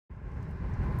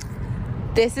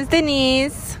This is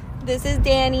Denise. This is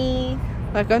Danny.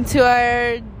 Welcome to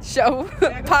our show,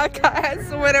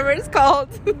 podcast, whatever it's called.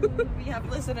 We have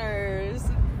listeners.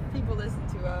 People listen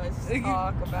to us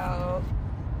talk about...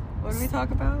 What do we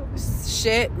talk about?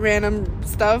 Shit, random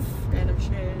stuff. Random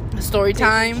shit. Story Taking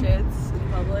time. shits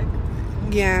in public.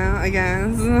 Yeah, I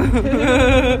guess.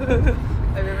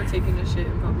 Have you ever taken a shit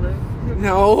in public?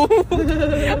 No.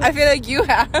 I feel like you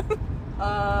have.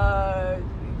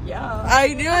 Yeah.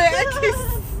 I knew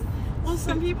it. Well,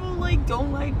 some people,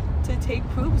 don't like to take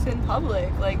poops in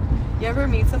public. You ever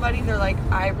meet somebody and they're like,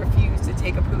 I refuse to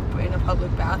take a poop in a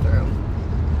public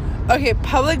bathroom. Okay,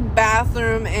 public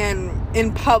bathroom and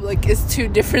in public is two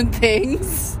different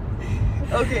things.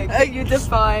 Okay, can you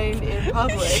define in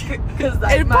public? Because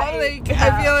in public,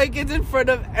 I feel like it's in front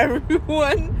of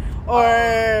everyone,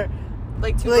 or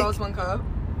two girls, one cup.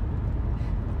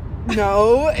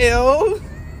 No, ew.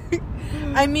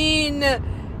 I mean,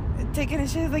 taking a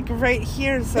shit is right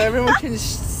here, so everyone can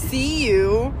see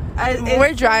you.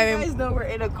 We're driving. You guys know we're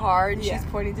in a car, and she's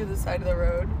pointing to the side of the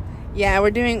road. Yeah,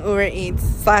 we're doing Uber Eats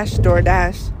 /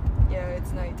 DoorDash. Yeah,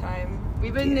 it's nighttime.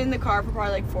 We've been in the car for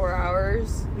probably 4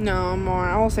 hours. No, more.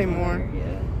 I will say more.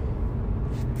 Yeah.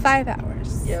 5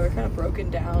 hours. Yeah, we're kind of broken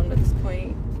down at this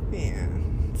point. Yeah.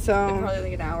 So. In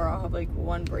probably an hour, I'll have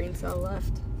one brain cell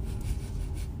left.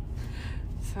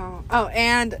 So. Oh,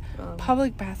 and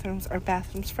public bathrooms are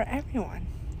bathrooms for everyone.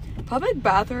 Public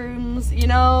bathrooms,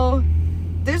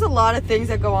 there's a lot of things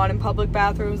that go on in public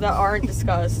bathrooms that aren't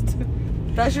discussed.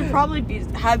 That should probably be.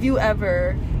 Have you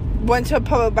ever went to a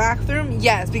public bathroom?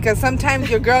 Yes, because sometimes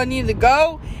your girl needs to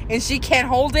go and she can't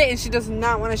hold it and she does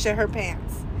not want to shit her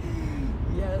pants.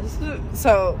 Yes.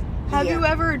 So, have you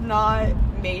ever not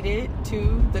made it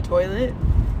to the toilet?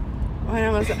 When I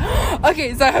was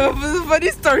okay, so I have a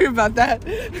funny story about that.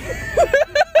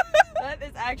 That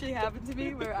has actually happened to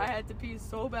me, where I had to pee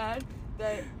so bad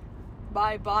that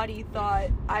my body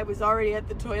thought I was already at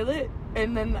the toilet,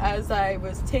 and then as I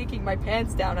was taking my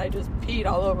pants down, I just peed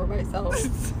all over myself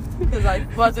because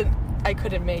I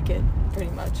couldn't make it,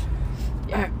 pretty much.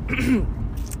 Yeah. Good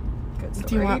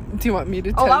story. Do you want me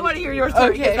to tell I want to hear your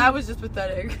story, because okay. that was just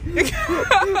pathetic.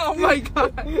 Oh my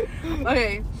god.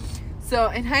 Okay, so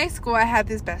in high school I had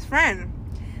this best friend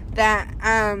that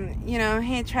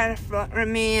he tried to flirt with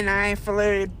me, and I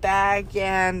flirted back,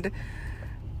 and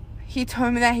he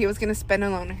told me that he was going to spend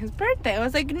alone on his birthday. I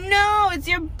was like, no, it's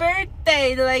your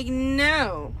birthday.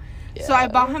 No. Yeah. So I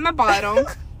bought him a bottle.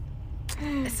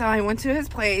 So I went to his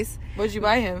place. What did you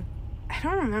buy him? I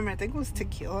don't remember. I think it was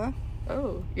tequila.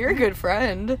 Oh, you're a good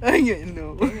friend. Yeah,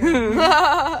 no.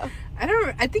 I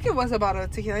think it was a bottle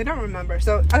of tequila. I don't remember.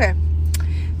 So, okay.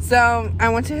 So I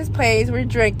went to his place. We were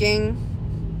drinking.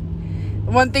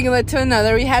 One thing led to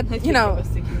another. We had, we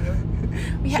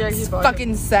had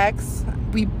fucking sex.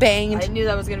 We banged. I knew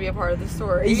that was going to be a part of the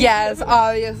story. Yes,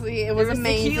 obviously. It was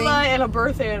amazing. Tequila and a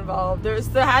birthday involved. There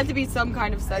had to be some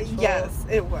kind of sexual... Yes,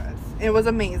 it was. It was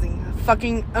amazing.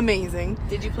 Fucking amazing.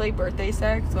 Did you play birthday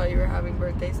sex while you were having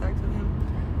birthday sex with him?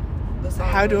 The song.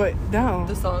 How do I... No.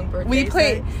 The song Birthday We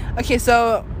played... Sex? Okay,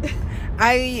 so...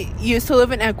 I used to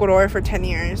live in Ecuador for 10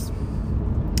 years.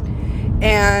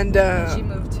 And... she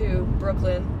moved to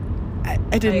Brooklyn.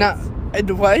 I did not...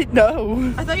 What?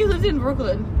 No. I thought you lived in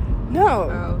Brooklyn. No.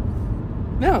 Oh.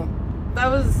 No. That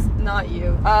was not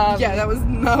you. Yeah, that was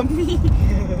not me.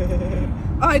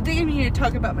 Oh, I think I need to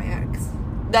talk about my ex.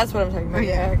 That's what I'm talking about,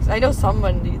 your ex. I know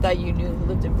someone that you knew who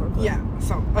lived in Brooklyn. Yeah,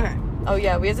 so, okay. Oh,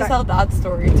 yeah, we have to tell that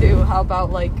story, too. How about,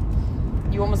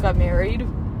 you almost got married?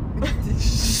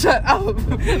 Shut up.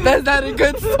 That's not a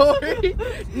good story.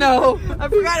 No. I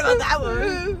forgot about that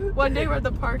one. One day we're at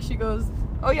the park, she goes,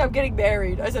 oh, yeah, I'm getting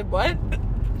married. I said, what?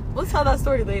 Let's tell that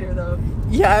story later, though.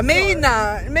 Yeah, maybe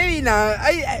not. Maybe not.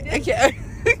 I can't.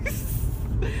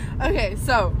 Okay,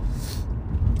 so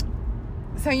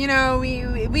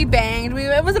we banged.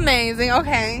 It was amazing.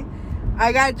 Okay,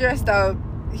 I got dressed up.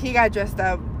 He got dressed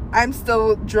up. I'm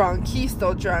still drunk. He's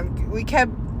still drunk. We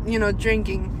kept,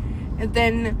 drinking, and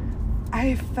then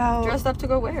I felt dressed up to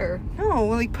go where?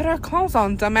 No, put our clothes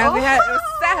on, dumbass. We had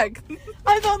sex.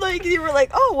 I thought you were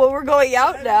oh, well, we're going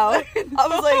out now. I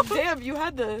was like, damn, you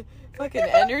had the fucking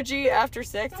energy after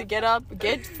sex to get up,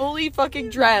 get fully fucking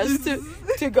dressed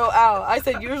to go out. I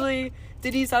said, usually,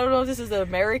 Denise, I don't know if this is an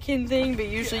American thing, but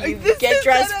usually you get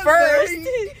dressed first,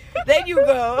 then you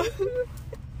go.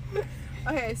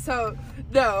 Okay, so,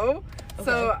 no. Okay.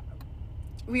 So,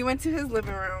 we went to his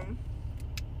living room.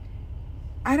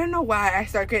 I don't know why I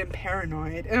started getting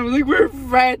paranoid. And I was like, we're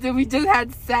friends and we just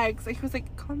had sex. Like, he was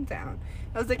like, calm down.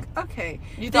 I was like, okay.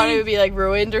 You thought it would be, like,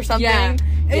 ruined or something? Yeah.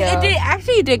 It did,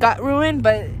 actually, it did got ruined,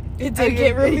 but It did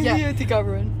get ruined. Yeah. It got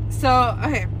ruined. So,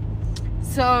 okay.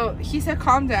 So, he said,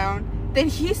 calm down. Then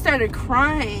he started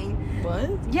crying. What?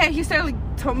 Yeah, he started,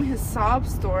 like, told me his sob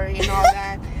story and all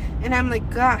that. And I'm like,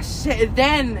 gosh, shit.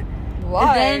 Then,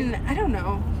 Why? And then, I don't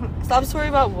know. Stop story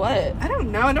about what? I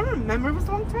don't know. I don't remember. It was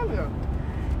a long time ago.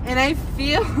 And I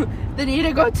feel the need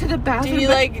to go to the bathroom. Did he,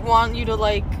 like, want you to,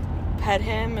 like, pet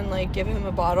him and, like, give him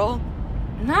a bottle?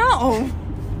 No.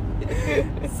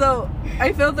 So,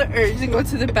 I felt the urge to go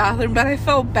to the bathroom, but I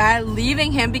felt bad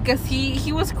leaving him because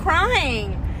he was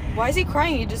crying. Why is he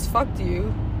crying? He just fucked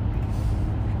you.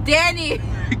 Danny.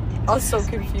 I was so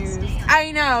confused.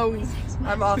 I know.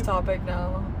 I'm off topic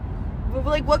now. But,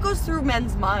 like, what goes through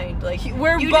men's mind? Like,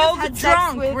 We're you just both had sex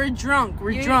drunk. with- We're drunk.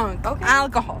 We're You- drunk. okay.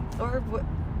 Alcohol. Or what?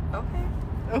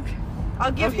 Okay. Okay.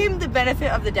 I'll give Okay. him the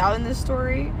benefit of the doubt in this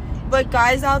story. But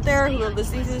guys out there who are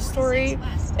listening to this story,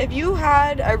 if you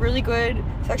had a really good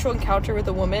sexual encounter with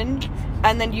a woman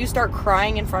and then you start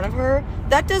crying in front of her,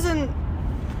 that doesn't...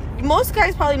 Most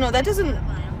guys probably know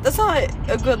that's not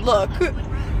a good look.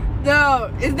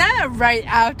 No, it's not right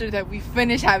after that we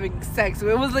finished having sex.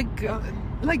 It was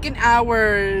like an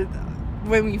hour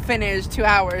when we finished, 2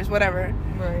 hours, whatever.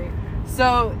 Right.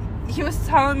 So he was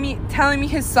telling me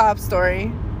his sob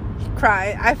story. He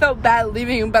cried. I felt bad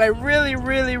leaving him, but I really,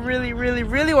 really, really, really,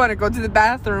 really want to go to the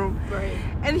bathroom. Right.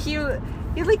 And he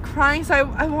like crying, so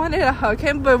I wanted to hug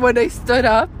him, but when I stood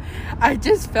up, I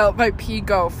just felt my pee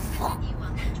go.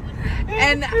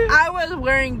 And I was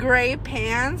wearing gray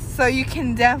pants, so you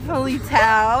can definitely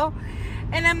tell.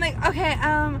 And I'm like, okay,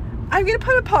 I'm gonna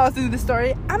put a pause to the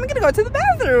story. I'm gonna go to the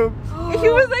bathroom. And he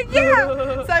was like, yeah.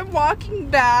 So I'm walking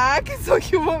back, so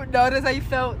you won't notice. I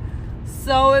felt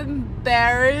so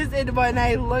embarrassed, and when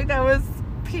I looked, I was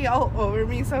pee all over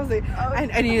me. So I was like,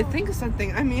 I need to think of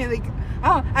something. I mean, like,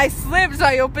 I slipped, so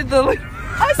I opened the lid.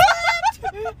 I slipped!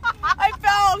 I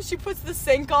fell. She puts the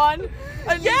sink on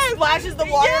and splashes the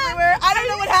water everywhere. I don't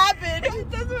know what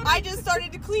happened. I just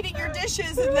started cleaning your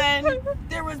dishes, and then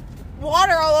there was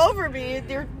water all over me.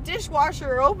 Your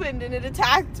dishwasher opened and it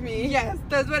attacked me. Yes,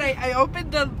 that's what I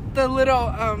opened the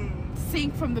little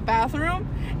sink from the bathroom,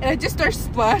 and I just started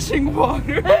splashing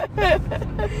water.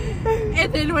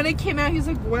 And then when it came out, he's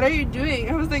like, what are you doing?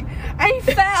 I was like, I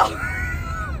fell.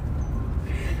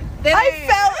 Then I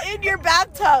fell in your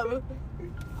bathtub.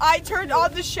 I turned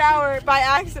on the shower by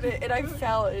accident and I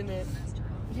fell in it.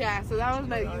 Yeah, so that was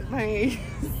my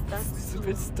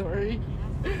stupid story.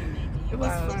 It was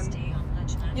fun.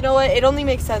 You know what? It only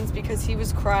makes sense because he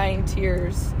was crying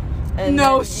tears. And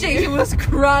No shit, he was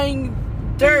crying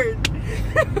dirt.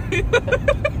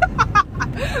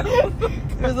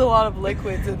 There's a lot of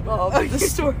liquids involved in the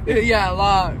story. Yeah, a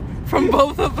lot. From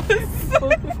both of us.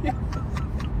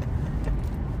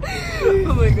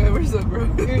 Oh my god, we're so gross.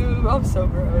 I'm so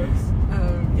gross.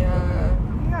 Yeah.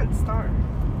 We got star.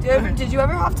 Did you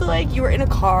ever have to, like, you were in a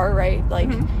car, right? Like,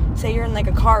 say you're in, like,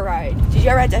 a car ride. Did you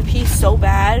ever have to pee so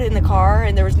bad in the car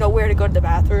and there was nowhere to go to the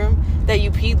bathroom that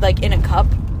you peed, like, in a cup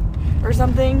or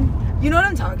something? You know what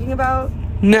I'm talking about?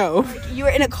 No. Like, you were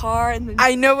in a car and then...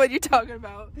 I know what you're talking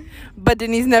about, but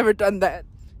Denise never done that.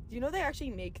 You know they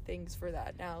actually make things for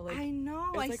that now. Like, I know.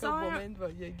 it's I like saw a it. woman,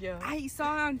 but yeah. I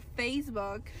saw it on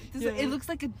Facebook. Yeah. It looks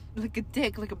like a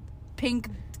dick, like a pink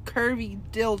curvy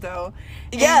dildo.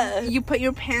 And Yeah. you put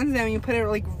your pants down. You put it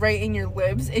like right in your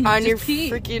lips, and you On just your pee.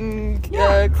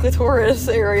 freaking clitoris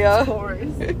area.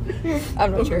 Clitoris.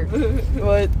 I'm not sure.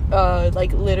 But,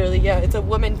 like, literally, yeah, it's a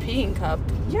woman peeing cup.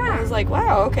 Yeah. I was like,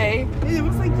 wow, okay. It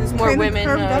was like There's more kinda women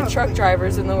curved up. truck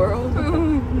drivers in the world. Oh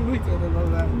my god, I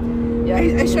love that. Yeah.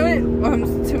 I showed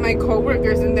it to my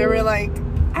coworkers, and they were like,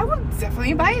 "I would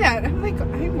definitely buy that." I'm like,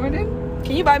 "I wouldn't."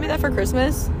 Can you buy me that for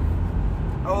Christmas?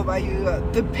 I'll buy you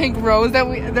the pink rose that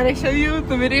I showed you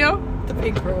the video. The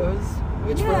pink rose.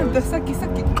 Which Yeah, rose? the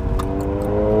sucky.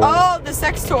 Oh, the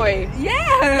sex toy.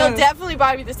 Yeah. No, definitely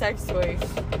buy me the sex toy.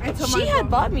 I told She my had mom.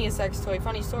 bought me a sex toy,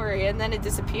 funny story, and then it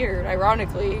disappeared,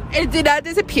 ironically. It did not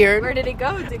disappear. Where did it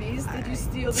go, Denise? Did you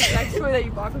steal the sex toy that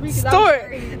you bought for me? 'Cause I'm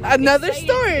Story. very Another excited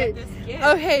to story. get this gift.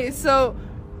 Okay, so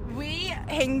we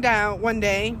hanged out one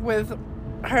day with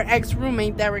her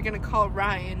ex-roommate that we're gonna call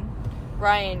Ryan.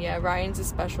 Ryan, yeah, Ryan's a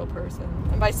special person.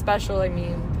 And by special, I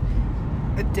mean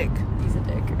A dick. he's a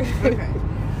dick. Okay.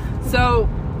 So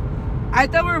I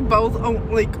thought we were both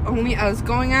only us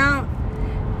going out,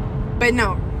 but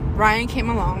no, Ryan came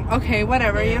along. Okay,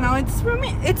 whatever. Yeah. You know, it's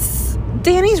roommate. It's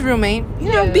Danny's roommate.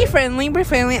 You know, Yeah. be friendly. We're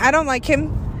friendly. I don't like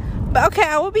him, but okay,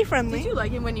 I will be friendly. Did you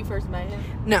like him when you first met him?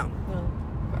 No. No.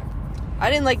 I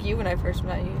didn't like you when I first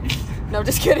met you. No,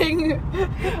 just kidding.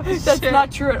 That's Shit.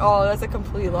 not true at all. That's a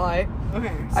complete lie.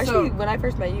 Okay. Actually, when I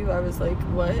first met you, I was like,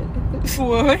 what?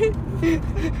 What?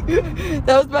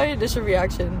 That was my initial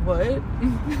reaction. What?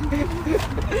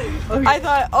 Okay. I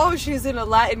thought, oh, she's in a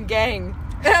Latin gang.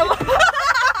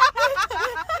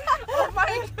 Oh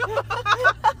my god.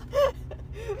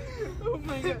 Oh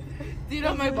my god. Do you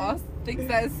know my boss thinks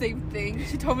that same thing?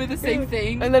 She told me the same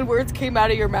thing. And then words came out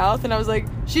of your mouth, and I was like,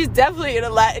 she's definitely in a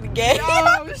Latin gang.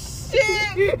 Oh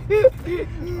shit.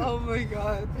 Oh my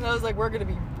god. And I was like, we're gonna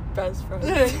be best friends.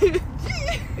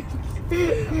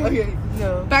 Okay.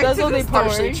 No, Back that's to the only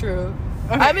partially story. true.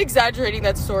 Okay. I'm exaggerating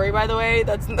that story, by the way.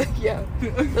 That's yeah,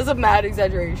 that's a mad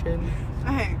exaggeration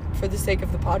Okay. for the sake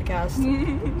of the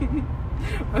podcast.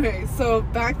 Okay, so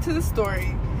back to the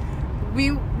story.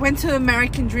 We went to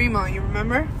American Dream Mall, you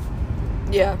remember?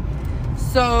 Yeah,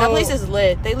 So that place is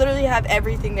lit. They literally have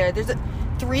everything there. There's a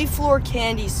 3-floor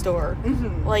candy store.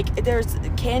 Mhm. Like, there's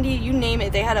candy, you name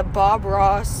it. They had a Bob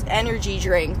Ross energy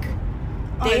drink.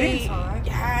 Oh, I They didn't saw that.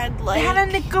 had They like had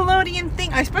a Nickelodeon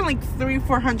thing. I spent like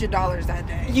 $300-400 that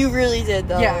day. You really did,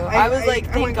 though. Yeah, I was like,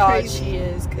 I thank went God crazy. she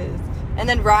is, cause. And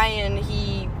then Ryan,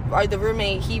 the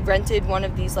roommate, he rented one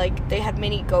of these, like, they had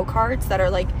mini go-karts that are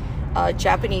like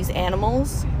Japanese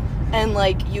animals, and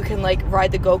like you can like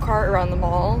ride the go-kart around the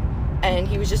mall, and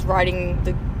he was just riding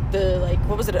the like,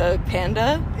 what was it, a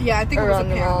panda? Yeah, I think it was a Around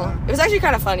the mall. panda. It was actually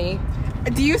kind of funny.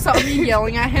 Do you saw me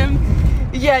yelling at him?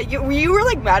 Yeah, you were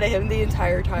like mad at him the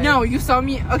entire time. No, you saw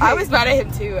me. Okay, I was mad at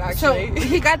him too, So actually.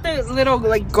 he got the little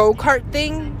like go-kart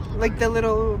thing, like the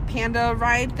little panda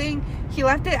ride thing. He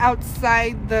left it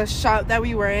outside the shop that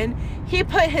we were in. He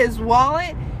put his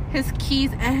wallet, his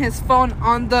keys, and his phone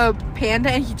on the panda,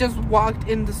 and he just walked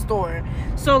in the store.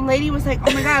 So a lady was like,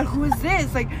 "Oh my god, who is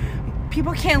this? Like,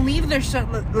 people can't leave their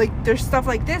their stuff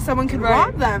like this. Someone could Right.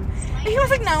 rob them." And he was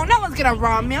like, "No, no one's gonna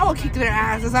rob me. I will kick their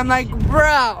asses." I'm like,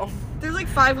 "Bro, There's like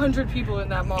 500 people in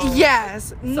that mall.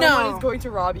 yes, Someone no." is going to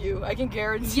rob you. I can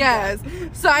guarantee. Yes.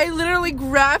 So I literally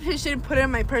grabbed his shit and put it in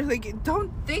my purse. Like,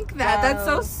 don't think that. That's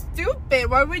so Wow.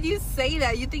 stupid. Why would you say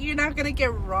that? You think you're not gonna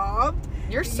get robbed?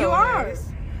 That. You're so You are. nice.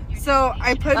 So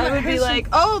I put I would be like,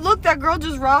 oh, look, that girl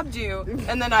just robbed you.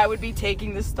 And then I would be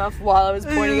taking this stuff while I was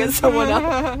pointing at someone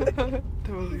else. That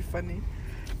would be funny.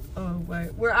 Oh,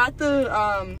 wait. We're at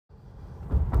the,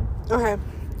 Okay.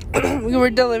 We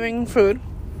were delivering food.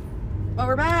 oh,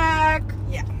 we're back.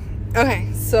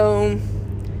 Okay, so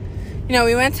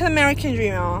we went to American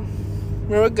Dream Mall.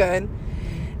 We were good.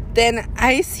 Then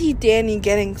I see Danny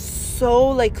getting so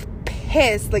like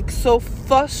pissed, like so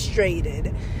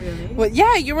frustrated. Really? Well,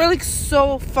 yeah, you were like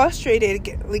so frustrated,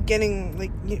 getting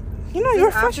like you were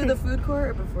after frustrated. the food court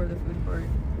or before the food court?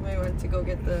 When we went to go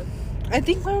get the I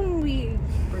think when we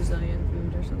Brazilian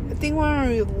food or something. we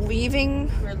were leaving.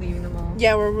 We're leaving the mall.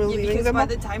 Yeah, we're Yeah, leaving because the by mall.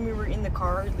 the time we were in the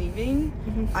car leaving,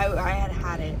 Mhm. I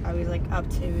had it. I was like up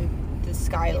to the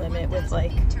sky limit with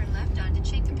like Turn left onto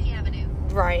Chickapee Avenue.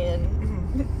 Ryan.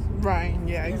 Right,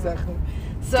 yeah, exactly.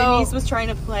 So Denise was trying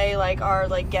to play like our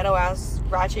like ghetto ass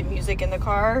ratchet music in the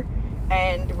car,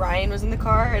 and Ryan was in the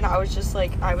car, and I was just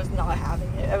like, I was not having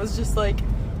it. I was just like,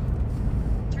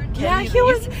 Turn can Yeah, you he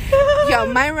was. leave? Yo,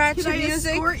 my ratchet Can I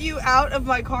music. escort you out of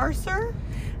my car, sir?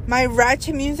 My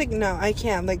ratchet music. No, I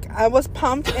can't. Like, I was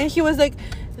pumped, and he was like,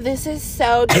 "This is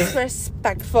so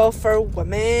disrespectful for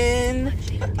women."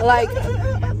 Like,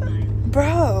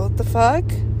 bro, the fuck.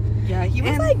 Yeah, he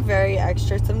was And- like very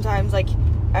extra sometimes. Like,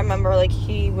 I remember like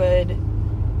he would,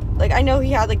 like, I know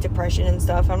he had like depression and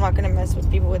stuff. I'm not gonna mess with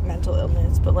people with mental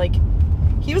illness, but like,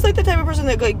 he was like the type of person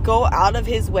that could like go out of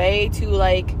his way to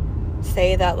like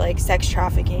say that like sex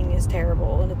trafficking is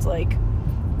terrible, and it's like,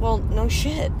 well, no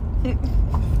shit.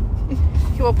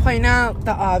 He will point out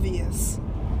the obvious.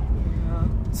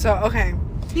 So okay,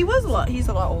 He was a lot. He's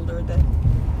a lot older than.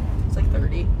 He's like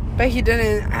 30. but he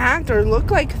didn't act or look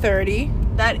like 30.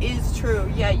 That is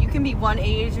true. Yeah, you can be one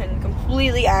age and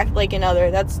completely act like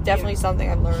another. That's definitely something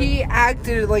I've learned. He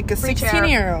acted like a Free chair.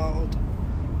 16-year-old,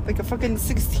 like a fucking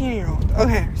 16-year-old.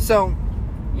 Okay, so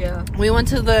Yeah. we went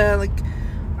to the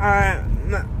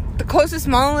the closest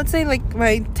mall. Let's say like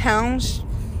my town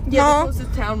Yeah, mall. the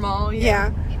closest town mall.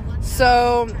 Yeah.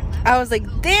 So I was like,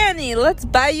 Danny, let's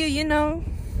buy you,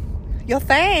 your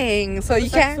thing. So you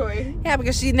sex can. toy. Yeah,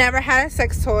 because she never had a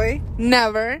sex toy.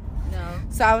 Never. No.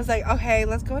 So I was like, okay,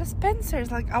 let's go to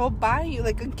Spencer's. Like, I will buy you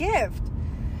like a gift.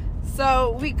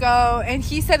 So we go, and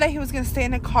he said that he was gonna stay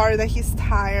in the car, that he's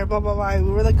tired, blah blah blah. We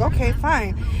were like, okay,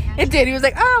 fine. It did. He was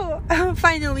like, oh,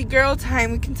 finally, girl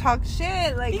time. We can talk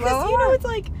shit. Like, Because, blah, blah, you know, blah. it's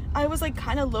like, I was like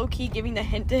kind of low key giving the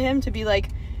hint to him to be like,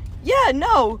 yeah,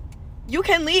 no, you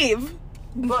can leave.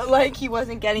 But, like, he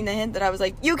wasn't getting the hint that I was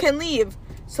like, you can leave.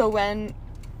 So when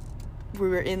we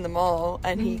were in the mall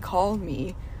and he called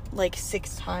me, like,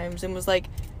 6 times and was like,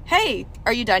 hey,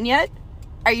 are you done yet?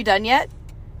 Are you done yet?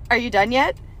 Are you done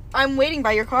yet? I'm waiting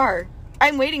by your car.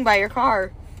 I'm waiting by your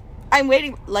car. I'm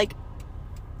waiting, like,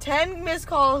 10 missed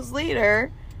calls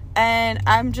later, and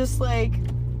I'm just like,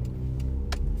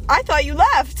 I thought you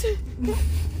left.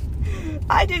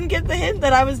 I didn't get the hint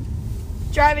that I was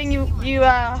driving you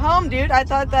home, dude. I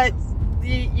thought that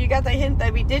you got the hint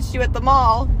that we ditched you at the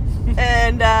mall,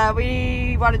 and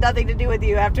we wanted nothing to do with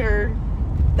you after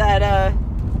that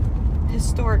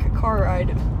historic car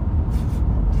ride.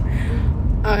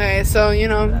 Okay, so, you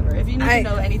know, Whatever. If you need to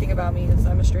know anything about me,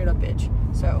 I'm a straight up bitch.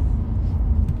 So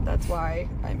that's why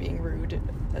I'm being rude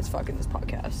as fuck in this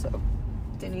podcast. So,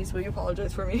 Denise, will you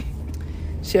apologize for me?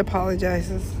 she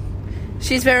apologizes.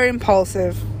 She's very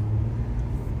impulsive.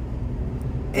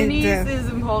 Denise is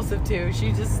impulsive too.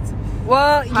 She just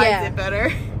well, hides yeah, it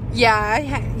better.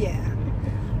 yeah.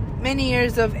 Many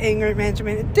years of anger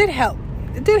management. It did help.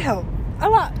 A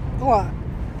lot.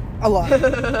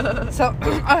 So,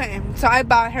 okay, so I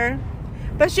bought her,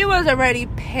 but she was already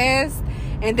pissed,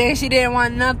 and then she didn't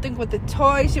want nothing with the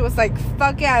toy. She was like,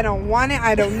 fuck it, I don't want it,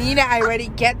 I don't need it, I already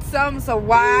get some, so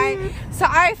why? So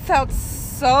I felt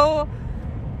so,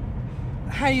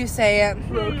 how do you say it?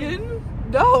 Broken?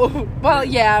 No. Well,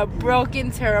 yeah,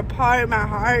 broken, tear apart, my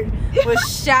heart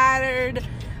was shattered.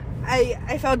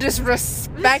 I felt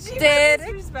disrespected.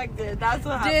 Disrespected. That's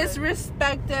what happened.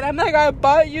 Disrespected. I'm like, I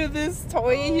bought you this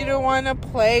toy and you don't want to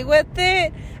play with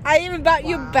it. I even bought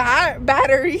you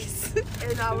batteries.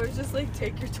 And I was just like,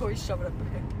 take your toy, shove it up your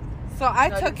head. So I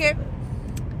took it.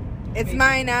 It's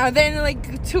mine now. Then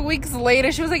like 2 weeks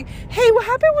later, she was like, hey, what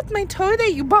happened with my toy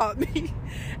that you bought me?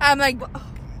 I'm like,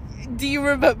 do you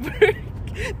remember?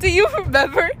 Do you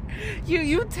remember? You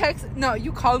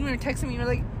called me or texted me. You were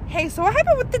like, hey, so what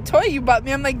happened with the toy you bought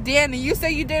me? I'm like, Danny, you said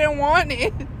you didn't want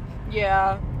it.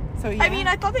 Yeah. So yeah. I mean,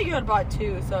 I thought that you had bought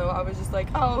 2, so I was just like,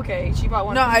 oh, okay. She bought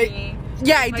one for me.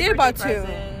 Yeah, I did buy 2.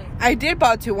 Present. I did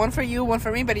buy 2. One for you, one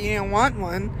for me, but you didn't want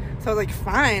one. So I was like,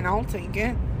 fine, I'll take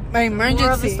it. My emergency.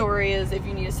 Moral of the story is, if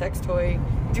you need a sex toy,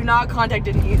 do not contact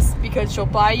Denise, because she'll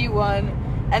buy you one,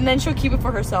 and then she'll keep it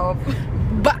for herself.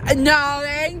 But no,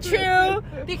 that ain't true.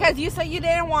 Because you said you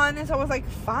didn't want it, so I was like,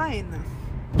 fine.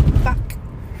 Fuck.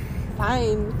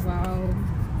 Fine. Wow.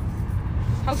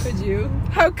 How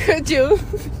could you?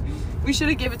 We should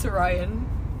have given it to Ryan.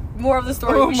 More of the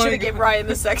story, we should have given Ryan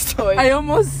the sex toy. I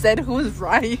almost said who was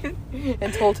Ryan.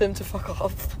 And told him to fuck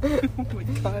off. Oh my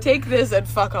god. Take this and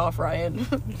fuck off, Ryan.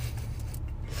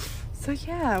 So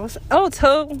yeah,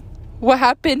 so what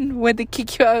happened when they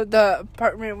kick you out of the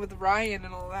apartment with Ryan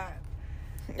and all that?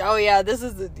 Oh yeah,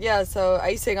 so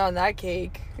icing on that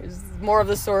cake is more of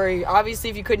the story. Obviously,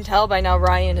 if you couldn't tell by now,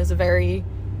 Ryan is a very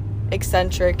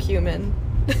eccentric human.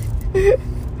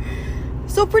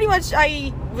 So pretty much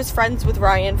I was friends with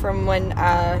Ryan from when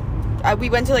we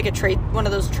went to like one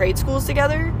of those trade schools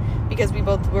together, because we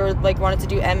both were like wanted to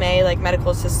do MA, like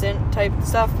medical assistant type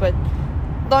stuff. But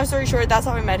long story short, that's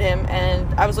how I met him,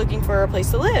 and I was looking for a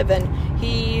place to live, and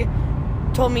he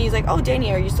told me, he's like, oh, Danny,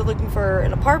 are you still looking for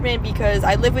an apartment? Because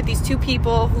I live with these 2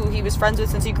 people who he was friends with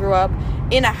since he grew up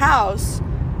in a house,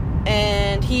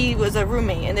 and he was a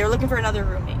roommate, and they were looking for another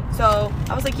roommate. So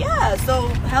I was like, yeah, so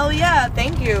hell yeah,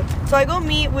 thank you. So I go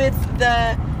meet with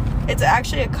it's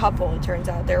actually a couple, it turns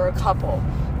out. They were a couple,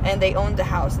 and they owned the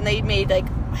house, and they made like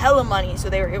hella money, so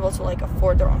they were able to like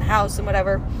afford their own house and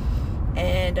whatever.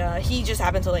 And he just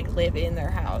happened to like live in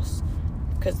their house,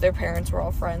 because their parents were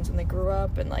all friends when they grew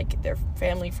up, and like their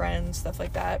family friends, stuff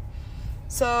like that.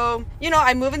 So,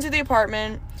 I move into the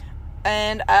apartment,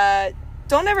 and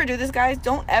don't ever do this, guys.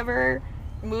 Don't ever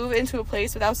move into a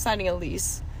place without signing a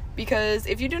lease, because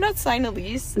if you do not sign a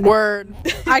lease, word,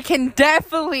 I can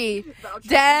definitely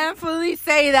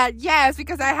say that, yes,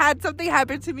 because I had something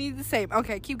happen to me the same.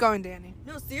 Okay, keep going, Danny.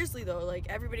 No, seriously though, like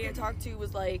everybody I talked to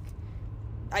was like,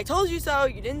 I told you so,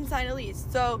 you didn't sign a lease.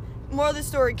 So, moral of the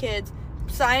story, kids,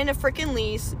 sign a freaking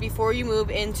lease before you move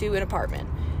into an apartment.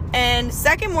 And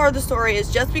second moral of the story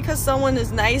is, just because someone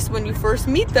is nice when you first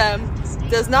meet them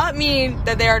does not mean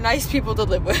that they are nice people to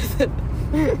live with.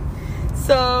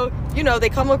 So, they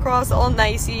come across all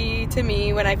nicey to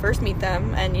me when I first meet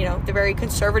them, and they're very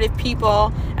conservative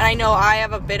people, and I know I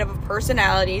have a bit of a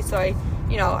personality, so I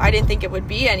didn't think it would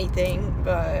be anything,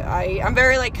 but I'm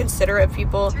very like considerate of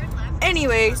people.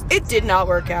 Anyways, it did not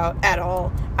work out at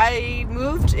all. I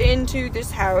moved into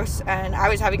this house, and I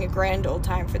was having a grand old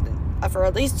time for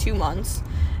at least 2 months.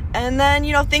 And then,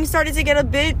 things started to get a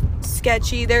bit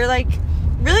sketchy. They're like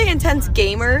really intense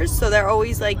gamers, so they're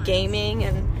always like gaming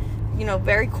and, you know,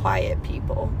 very quiet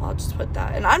people. I'll just put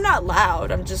that. And I'm not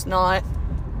loud. I'm just not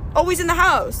always in the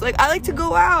house. Like, I like to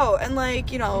go out and,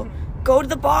 like, you know, go to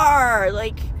the bar,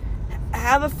 like,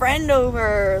 have a friend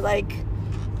over, like,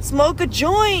 smoke a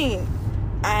joint.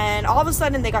 And all of a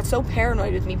sudden, they got so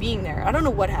paranoid with me being there. I don't know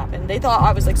what happened. They thought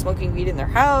I was, like, smoking weed in their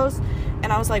house.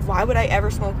 And I was like, why would I ever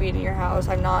smoke weed in your house?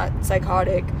 I'm not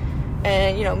psychotic.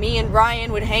 And, you know, me and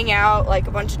Ryan would hang out, like,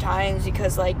 a bunch of times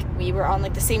because, like, we were on,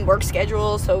 like, the same work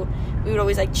schedule. So we would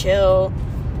always, like, chill.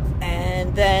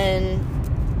 And then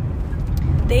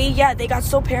they got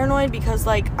so paranoid because,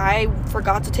 like, I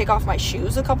forgot to take off my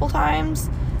shoes a couple times.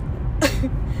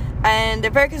 And they're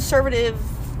very conservative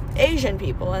Asian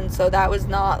people, and so that was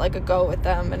not, like, a go with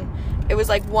them. And it was,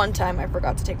 like, one time I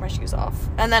forgot to take my shoes off.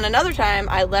 And then another time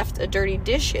I left a dirty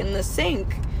dish in the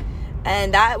sink,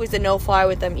 and that was a no-fly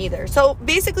with them either. So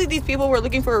basically these people were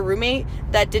looking for a roommate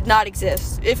that did not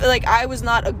exist. If, like, I was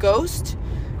not a ghost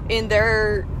in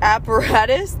their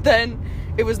apparatus, then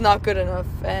it was not good enough.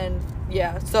 And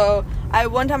yeah, so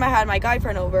one time I had my guy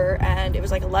friend over, and it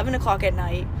was like 11 o'clock at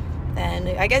night, and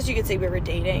I guess you could say we were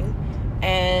dating,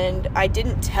 and I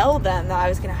didn't tell them that I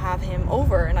was gonna have him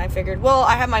over. And I figured, well,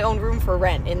 I have my own room for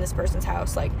rent in this person's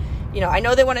house. Like, you know, I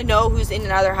know they want to know who's in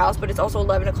and out of their house, but it's also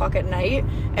 11 o'clock at night,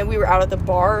 and we were out at the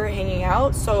bar hanging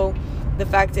out. So the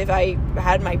fact if I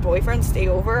had my boyfriend stay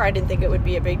over, I didn't think it would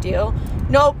be a big deal.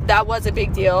 Nope, that was a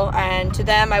big deal. And to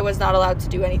them, I was not allowed to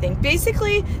do anything.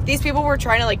 Basically, these people were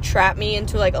trying to, like, trap me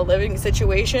into, like, a living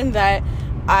situation that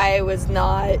I was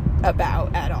not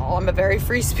about at all. I'm a very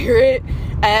free spirit,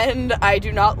 and I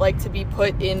do not like to be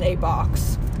put in a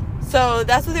box. So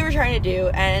that's what they were trying to do.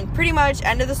 And pretty much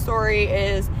end of the story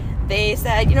is they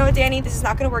said, you know what, Danny, this is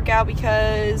not going to work out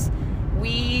because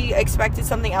we expected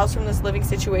something else from this living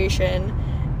situation.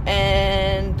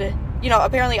 And, you know,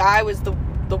 apparently I was the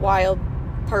wild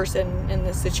person in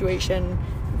this situation.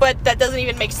 But that doesn't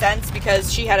even make sense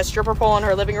because she had a stripper pole in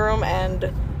her living room,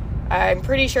 and I'm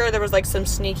pretty sure there was, like, some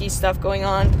sneaky stuff going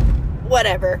on.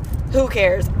 Whatever. Who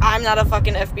cares? I'm not a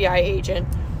fucking FBI agent.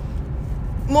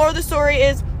 More of the story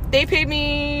is they paid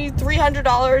me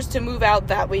 $300 to move out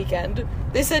that weekend.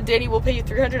 They said, Danny, we'll pay you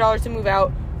 $300 to move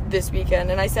out this weekend.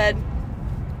 And I said,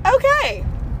 okay.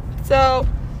 So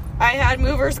I had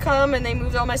movers come, and they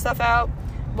moved all my stuff out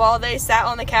while they sat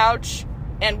on the couch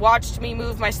and watched me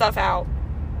move my stuff out.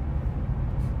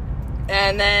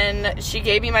 And then she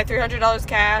gave me my $300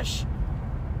 cash.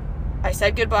 I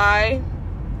said goodbye,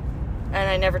 and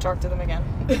I never talked to them again.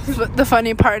 The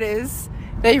funny part is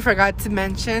that you forgot to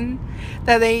mention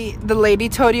that the lady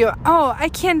told you, oh, I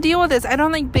can't deal with this. I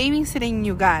don't like babysitting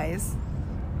you guys.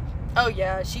 Oh,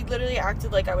 yeah. She literally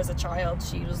acted like I was a child.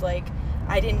 She was like,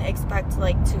 I didn't expect,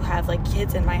 like, to have, like,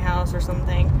 kids in my house or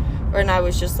something. And I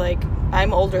was just like,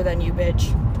 I'm older than you,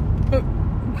 bitch.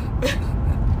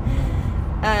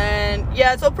 And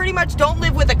yeah, so pretty much don't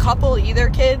live with a couple either,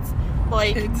 kids.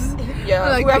 Like, kids. Yeah,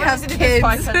 like, whoever have listens to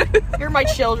kids. this podcast, you're my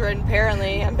children,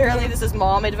 apparently. Apparently this is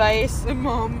mom advice.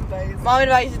 Mom advice. Mom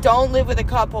advice, don't live with a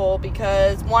couple,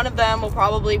 because one of them will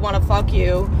probably want to fuck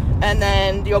you, and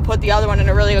then you'll put the other one in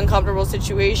a really uncomfortable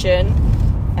situation,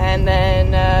 and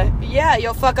then, yeah,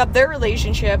 you'll fuck up their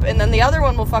relationship, and then the other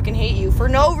one will fucking hate you for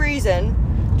no reason,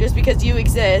 just because you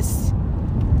exist.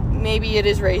 Maybe it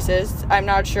is racist, I'm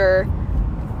not sure.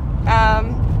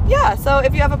 Yeah, so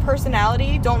if you have a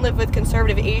personality, don't live with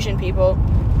conservative Asian people,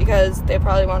 because they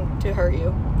probably want to hurt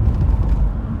you.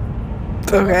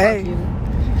 Okay.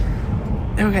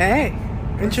 Okay.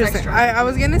 Interesting. I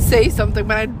was gonna say something,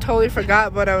 but I totally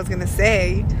forgot what I was gonna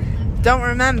say. Don't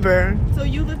remember. So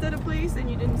you lived at a place and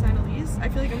you didn't sign a lease? I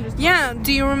feel like I'm just... Yeah,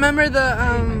 do you remember the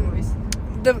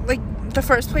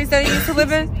first place that I used to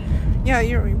live in? Yeah,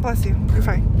 bless you. You're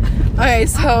fine. Okay,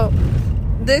 so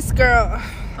this girl...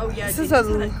 Oh, yeah, this dude, is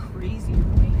a crazy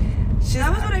roommate. That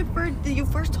was what I heard that you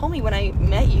first told me when I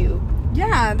met you.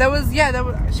 Yeah, that was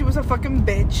she was a fucking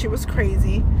bitch. She was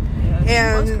crazy.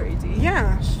 Yeah, she was crazy.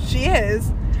 Yeah, she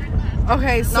is.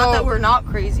 Okay, so... Not that we're not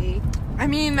crazy. I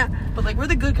mean... But, like, we're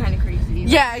the good kind of crazy.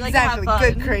 Yeah, like, exactly.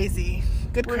 Like, good crazy.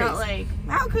 Good we're crazy. We're not like,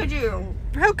 how could you?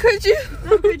 How could you?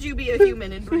 How could you be a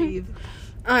human and breathe?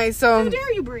 Alright, so... How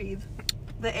dare you breathe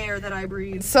the air that I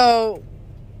breathe? So...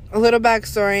 A little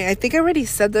backstory. I think I already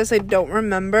said this. I don't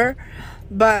remember.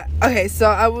 But, okay, so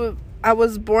I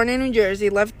was born in New Jersey,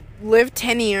 lived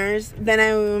 10 years.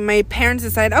 Then my parents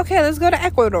decided, okay, let's go to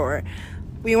Ecuador.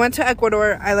 We went to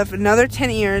Ecuador. I lived another 10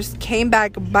 years, came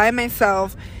back by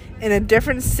myself in a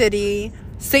different city.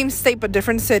 Same state, but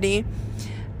different city.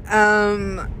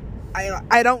 I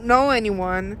don't know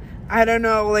anyone. I don't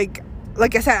know, like,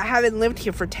 like I said, I haven't lived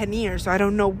here for 10 years, so I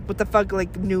don't know what the fuck,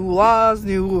 like, new laws,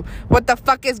 what the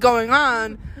fuck is going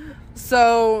on.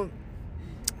 So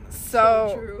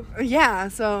true. yeah,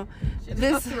 so She just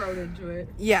got thrown into it.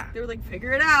 yeah. They were like,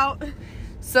 figure it out.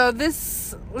 So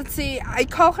let's see, I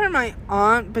call her my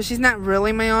aunt, but she's not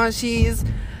really my aunt. She's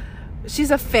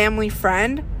a family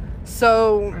friend.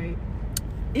 So, Right.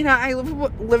 you know, I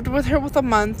lived with her with a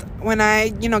month when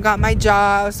I, you know, got my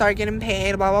job, started getting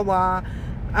paid, blah, blah,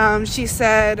 blah. She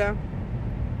said,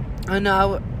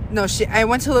 I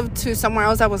went to live to somewhere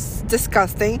else that was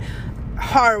disgusting,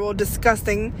 horrible,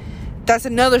 disgusting. That's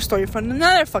another story for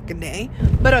another fucking day.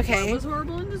 But okay. What was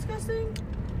horrible and disgusting?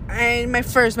 And my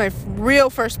real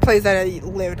first place that I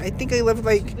lived. I think I lived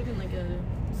like, She's living like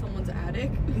someone's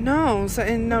attic. no, so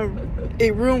in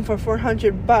a room for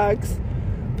 $400, but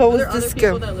it Are was there other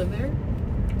people that live there?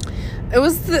 It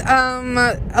was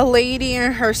a lady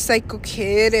and her psycho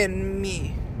kid and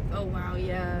me. Oh wow,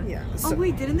 yeah. Yeah. Oh So,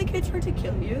 wait, didn't the kid try to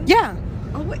kill you? yeah.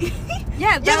 Oh wait.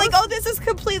 Yeah. You're like, oh, this is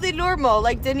completely normal.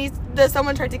 Like,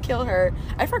 someone tried to kill her?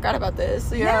 I forgot about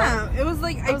this. Yeah. It was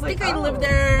like I was think like, I lived oh.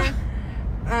 there.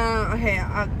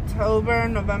 October,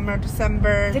 November,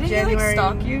 December, Didn't January. he like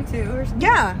stalk you too or something?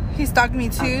 Yeah, he stalked me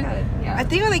too. Okay, yeah. I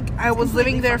think like I was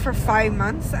completely living there for fucking 5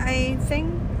 months. I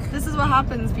think. This is what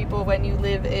happens, people, when you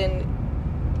live in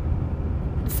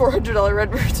 $400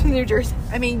 Redbirds in New Jersey.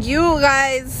 I mean, you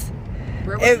guys.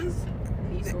 Where was If- this?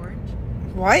 East Orange.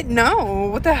 What? No.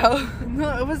 What the hell?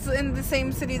 No, it was in the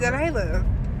same city that I live.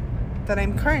 That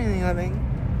I'm currently living.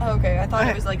 Oh, okay. I thought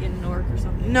Okay. it was like in Newark or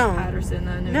something. No. Patterson.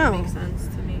 Then it No. would make sense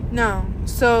to me. No.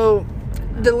 So,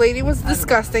 the lady was I don't know.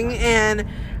 disgusting and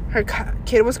her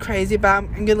kid was crazy, but I'm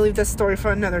going to leave that story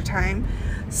for another time.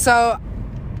 So,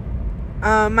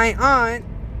 my aunt,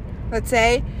 let's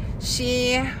say,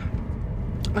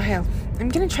 okay, I'm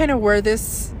going to try to word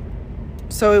this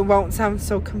so it won't sound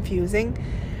so confusing.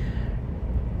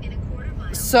 In a quarter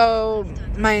mile. So, left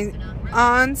onto my Esplanade Road.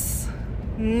 aunt's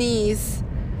niece,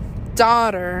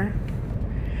 daughter,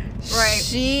 Right.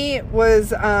 she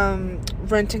was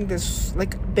renting this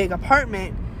like big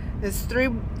apartment. There's three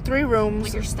rooms.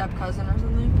 Like your step cousin or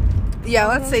something? Yeah,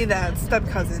 let's say that step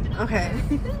cousin. Okay,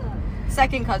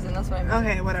 Second cousin, that's what I meant.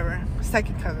 okay, whatever.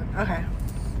 Second cousin. Okay,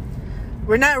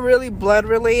 we're not really blood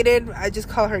related. I just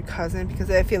call her cousin because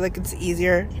I feel like it's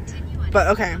easier. Continue on But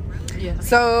okay, Road. Yeah.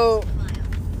 so A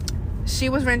mile. she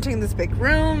was renting this big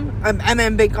room.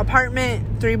 Big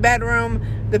apartment, 3-bedroom.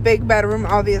 The big bedroom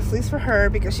obviously is for her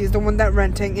because she's the one that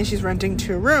renting, and she's renting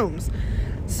 2 rooms.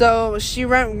 So she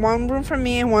rent 1 room for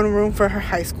me and 1 room for her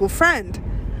high school friend.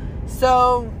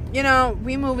 So, you know,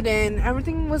 we moved in.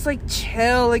 Everything was like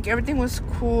chill, like everything was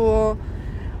cool.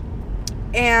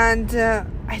 And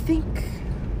I think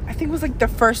it was like the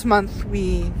first month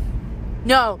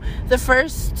the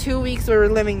first 2 weeks we were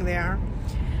living there.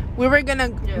 We were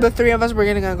the 3 of us were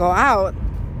gonna go out.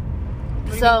 What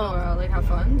do you So- mean, go out, like have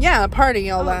fun? Yeah,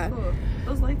 party, all that. Cool.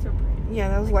 Those lights are pretty. Yeah,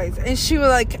 those lights. And she was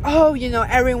like, oh, you know,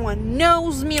 everyone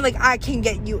knows me. Like, I can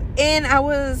get you in. I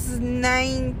was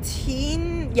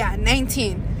 19. Yeah,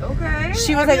 19. Okay.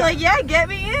 She was I'd be like- yeah, get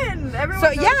me in. Everyone So,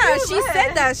 knows yeah, you, she what?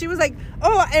 said that. She was like,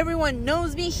 oh, everyone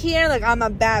knows me here. Like, I'm a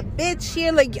bad bitch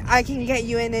here. Like, I can get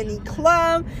you in any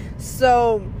club.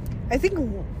 So, I think,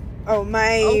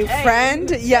 my Okay. friend.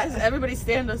 Yes, Yes. everybody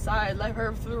stand aside. Let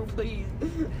her through, please.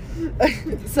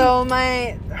 So,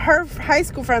 her high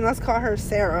school friend, let's call her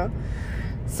Sarah.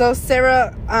 So,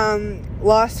 Sarah,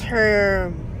 lost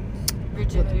her,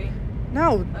 Virginity.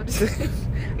 no, I'm just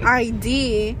kidding.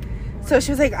 ID. So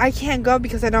she was like, I can't go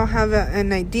because I don't have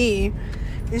an ID.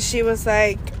 And she was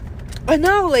like, oh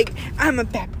no, like, I'm a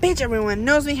bad bitch. Everyone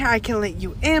knows me here. I can let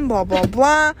you in, blah, blah,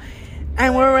 blah.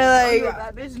 And we were Oh, you're a like,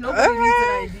 bad bitch.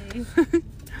 Nobody needs an ID.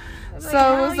 I'm so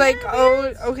I was hell like, yeah,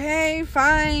 oh, bitch. okay,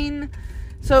 fine.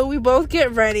 So we both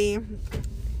get ready.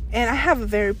 And I have a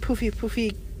very poofy,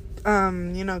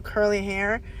 curly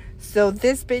hair. So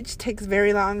this bitch takes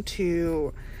very long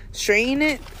to straighten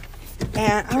it.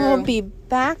 And I will True. be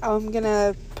back. I'm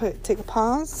gonna take a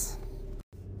pause.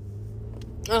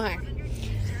 Okay.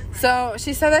 So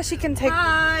she said that she can take.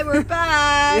 Hi, we're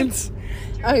back.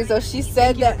 Okay, so she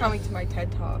said Thank you for that coming to my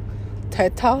TED Talk.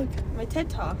 TED Talk. My TED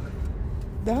Talk.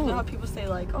 You know how No. people say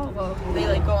like, oh well, they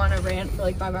like go on a rant for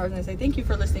like 5 hours and they say, thank you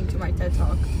for listening to my TED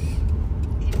Talk.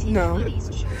 No. On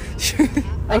East Shore.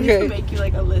 I need to Okay. make you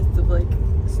like a list of like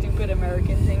stupid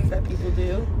American things that people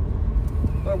do,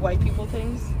 or white people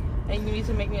things, and you need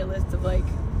to make me a list of like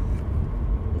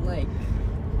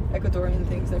Ecuadorian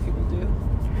things that people do.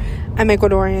 I'm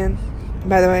Ecuadorian,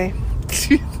 by the way.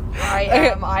 I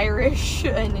am Irish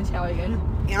and Italian.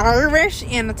 Irish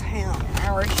and Italian.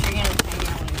 Irish and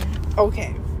Italian.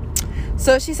 Okay.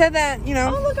 So she said that, you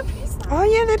know. Oh, look, a peace sign. Oh,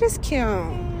 yeah, that is cute.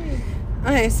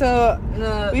 Okay, so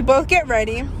we both get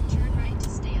ready. Turn right to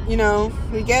stay on You know,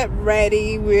 we get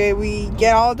ready. We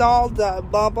get all dolled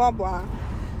up, blah, blah, blah.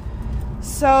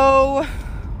 So,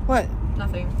 what?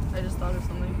 Nothing. I just thought of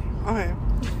something. Okay.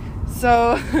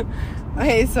 So,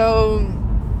 okay, so.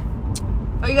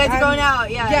 Oh, you guys are I'm- going out.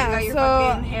 Yeah, yeah, you got your so-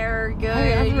 fucking hair good.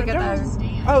 I You got remember-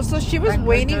 that. Oh, so she was Red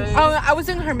waiting. good. Oh, I was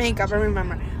doing her makeup. I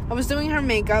remember. I was doing her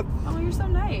makeup. Oh, you're so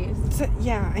nice. So,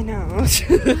 yeah, I know.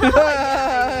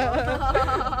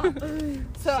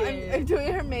 So I'm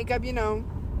doing her makeup, you know,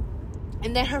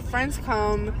 and then her friends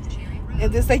come,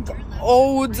 and this like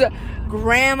old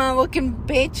grandma-looking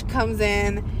bitch comes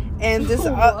in, and this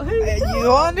What?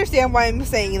 you'll understand why I'm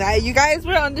saying that. You guys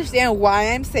will understand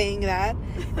why I'm saying that.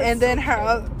 And then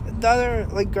the other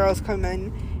like girls come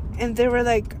in, and they were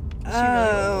like,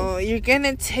 "Oh, you're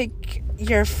gonna take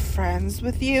your friends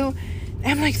with you?" And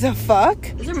I'm like, "The fuck?"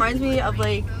 This reminds me of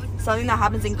like something that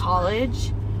happens in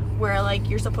college, where like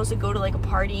you're supposed to go to like a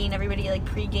party and everybody like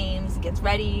pre-games, gets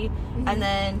ready, and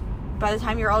then by the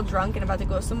time you're all drunk and about to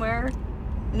go somewhere,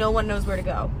 no one knows where to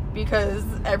go because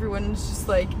everyone's just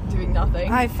like doing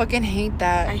nothing. I fucking hate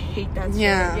that. I hate that shit.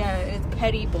 Yeah. Yeah, it's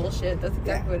petty bullshit. That's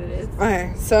exactly what it is.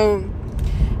 Okay, so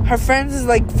her friends is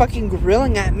like fucking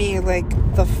grilling at me, like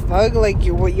the fuck, like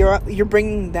you're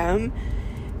bringing them,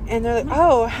 and they're like,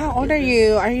 "Oh, how old are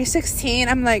you? Are you 16?"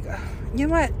 I'm like, you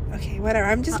know what? Okay, whatever.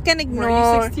 I'm just gonna ignore.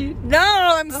 Were you 16? No,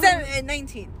 I'm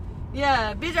 19.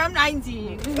 Yeah, bitch, I'm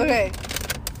 19. Okay,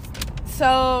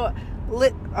 so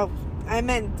I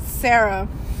meant Sarah.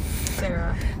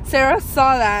 Sarah. Sarah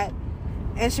saw that,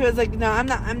 and she was like, "No, I'm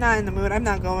not in the mood. I'm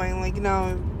not going. Like,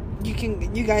 no,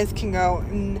 you guys can go."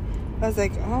 And I was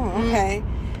like, "Oh, okay."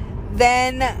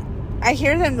 Then I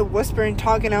hear them whisper and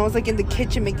talk, and I was like in the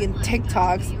kitchen making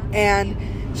TikToks, and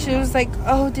she was like,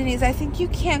 "Oh, Denise, I think you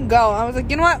can't go." I was like,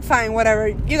 "You know what? Fine, whatever.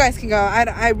 You guys can go.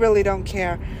 I really don't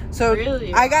care." So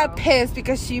Really? I got Wow. pissed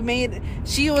because she was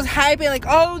hyping like,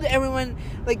 "Oh,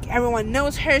 everyone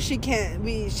knows her. She can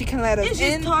let us And she's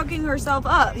in." talking herself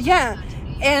up. Yeah,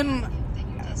 and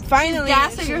finally,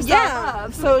 gassing herself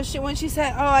up. So when she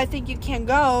said, "Oh, I think you can't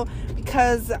go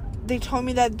because they told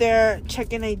me that they're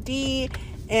checking ID,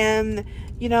 and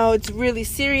you know it's really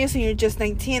serious, and you're just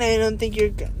 19. I don't think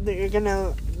they're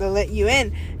gonna let you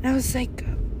in." And I was like,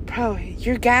 "Bro,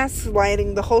 you're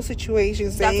gaslighting the whole situation."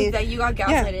 That's Saying, that you got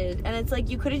gaslighted, and it's like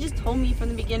you could have just told me from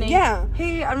the beginning. Yeah.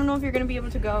 Hey, I don't know if you're gonna be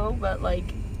able to go, but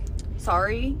like,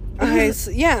 sorry. Okay, so,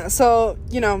 yeah, so,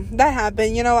 you know, that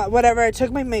happened. You know what, whatever. I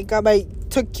took my makeup. I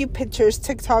took cute pictures,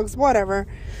 TikToks, whatever.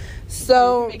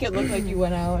 So, Make it look like you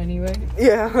went out anyway.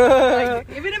 yeah. Like,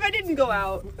 even if I didn't go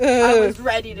out, I was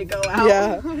ready to go out.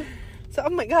 Yeah. So, oh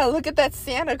my god, look at that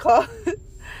Santa Claus.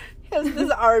 He has this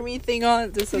army thing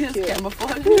on. This is so It's cute.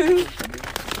 camouflage.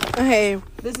 Okay,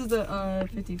 This is the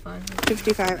 55.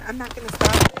 55. I'm not gonna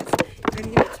stop this. I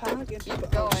need to talk. And Keep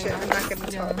oh going. shit, I'm not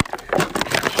gonna Yeah. talk.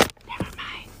 Never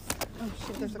mind. Oh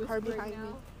shit, there's a car behind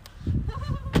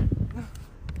me.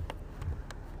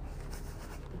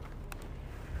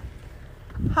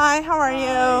 Hi, how are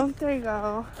you? There you go.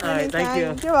 All right, thank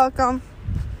you. You're welcome.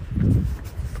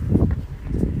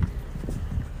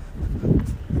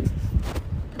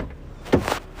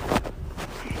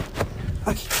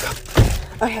 Okay,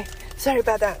 go. Okay, sorry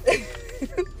about that.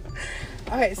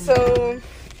 Okay, so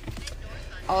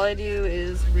All I do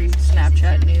is read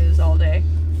Snapchat news all day.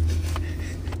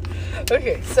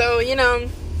 okay, so you know,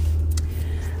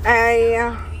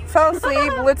 I fell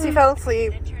asleep. Litzy fell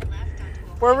asleep.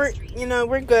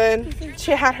 We're good.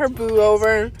 She had her boo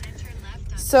over.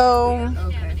 So,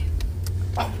 Okay.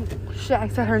 oh shit, I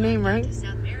said her name right.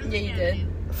 Yeah, you did.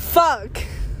 Fuck.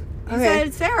 You Okay.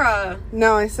 said Sarah.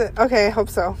 No, I said okay. I hope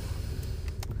so.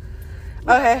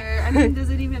 Okay. Whatever. I mean, does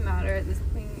it even matter at this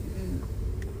point?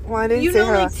 Well, I didn't You say know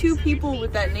her. like 2 people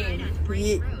with that name.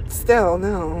 Still,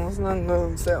 no. It's not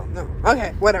known. Still, no.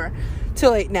 Okay, whatever. Too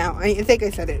late now. I think I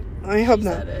said it. I hope You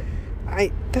not. said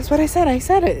it. That's what I said. I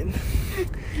said it.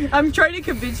 I'm trying to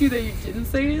convince you that you didn't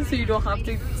say it so you don't have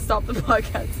to stop the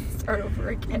podcast and start over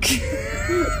again.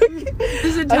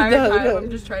 This entire No, time no. I'm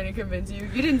just trying to convince you.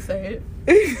 You didn't say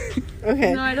it.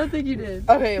 Okay. No, I don't think you did.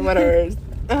 Okay, whatever.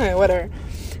 Okay, whatever.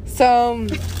 So,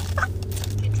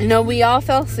 we all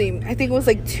fell asleep. I think it was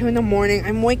like 2 a.m.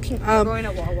 I'm waking We're up. going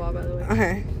to Wawa, by the way.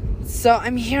 Okay. So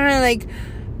I'm hearing like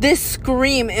this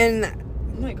scream, and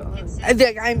my god.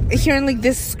 Like, I'm hearing like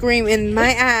this scream, and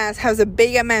my ass has a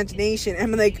big imagination.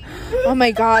 I'm like, oh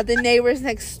my god, the neighbors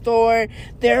next door,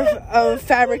 they're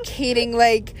fabricating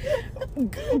like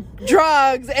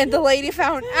drugs, and the lady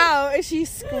found out, and she's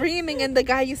screaming, and the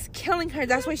guy is killing her.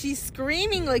 That's why she's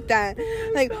screaming like that.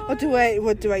 Like, what do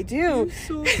I do?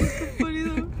 So fucking funny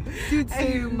though. Dude,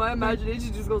 same. My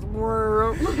imagination just goes.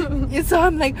 And so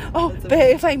I'm like, oh, but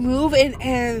if I move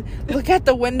and look at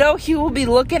the window, he will be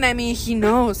looking at me. He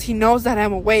knows that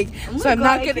I'm awake. Oh so I'm God,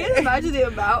 not I gonna can't imagine the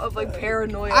amount of like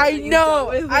paranoia. I that you know.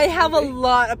 dealt with I have a moving.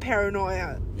 lot of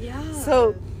paranoia. Yeah.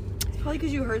 So it's probably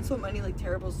because you heard so many like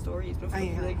terrible stories before I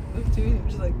you know. like moved to it. You're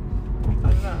just like, I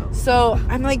don't know. So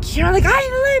I'm like, you're like,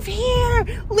 I live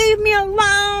here. Leave me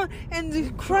alone.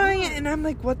 And crying. And I'm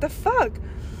like, what the fuck?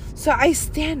 So I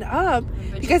stand up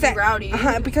because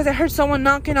because I heard someone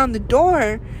knocking on the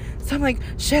door. So I'm like,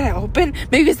 should I open?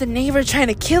 Maybe it's the neighbor trying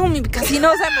to kill me because he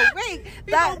knows I'm awake.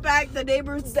 You go back, the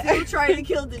neighbor's still trying to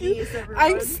kill Denise. Everyone.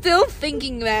 I'm still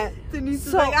thinking that. Denise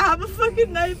is So- like, I have a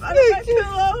fucking knife under my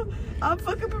pillow. I'm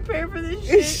fucking prepared for this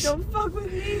shit. Don't fuck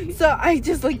with me. So I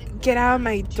just like get out of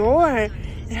my door, and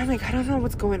I'm like, I don't know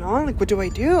what's going on. Like, what do I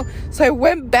do? So I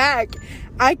went back.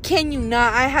 I can you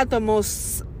not. I had the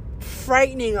most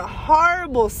frightening,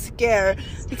 horrible scare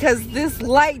because this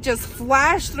light just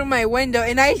flashed through my window,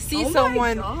 and I see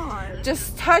someone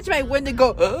just touch my window, go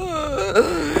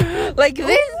like this,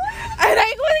 and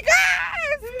I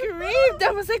screamed.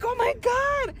 I was like, oh my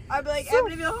god! I'd be like,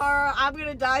 Amityville Horror, I'm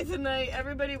gonna die tonight.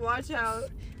 Everybody watch out.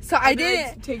 So I didn't.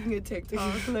 Like, taking a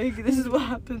TikTok. Like, this is what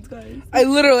happens, guys. I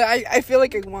literally, I feel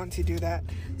like I want to do that.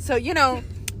 So, you know,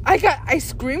 I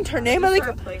screamed her name. I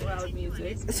like, playing loud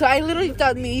music. so I literally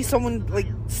thought maybe someone like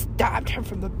stabbed her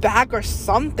from the back or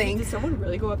something. Did someone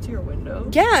really go up to your window?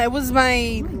 Yeah, it was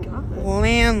my God.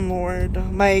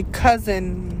 landlord, my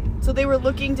cousin. So they were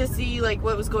looking to see like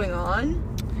what was going on.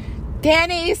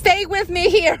 Danny, stay with me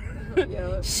here.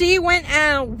 Yeah. She went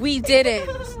out. We didn't.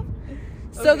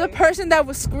 So the Okay. person that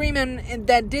was screaming and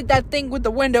that did that thing with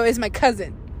the window is my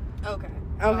cousin. Okay.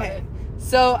 Okay.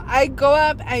 So I go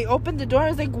up, I open the door. I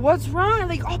was like, what's wrong?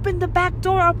 Like, open the back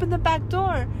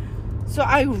door. So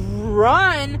I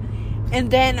run, and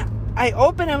then I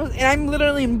open, and I'm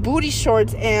literally in booty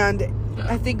shorts, and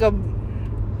I think I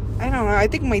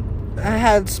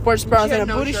had sports bras She had and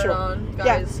a no booty shirt short. on,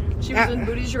 guys. Yeah. She was in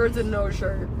booty shorts and no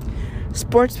shirt.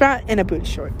 Sports bra and a booty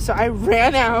short. So I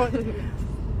ran out.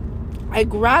 I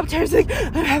grabbed her. I was like,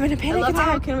 I'm having a I panic love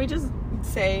how, attack. can we just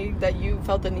say that you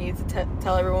felt the need to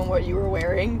tell everyone what you were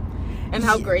wearing and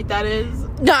how great that is?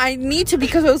 No, I need to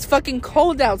because it was fucking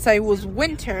cold outside. It was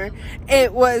winter.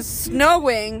 It was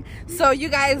snowing. So you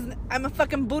guys, I'm a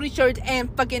fucking booty short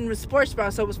and fucking sports bra.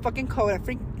 So it was fucking cold.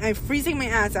 I'm freezing my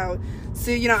ass out.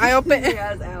 So you know, I opened.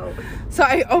 out. So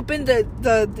I opened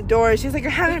the door. She's like,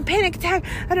 I'm having a panic attack.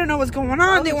 I don't know what's going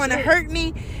on. Oh, they want to shit. hurt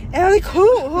me. And I'm like,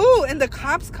 who? And the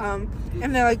cops come,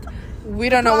 and they're like, we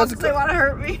don't know what's They going on. want to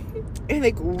hurt me. And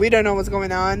like, we don't know what's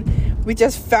going on. We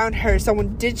just found her.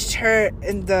 Someone ditched her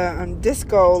in the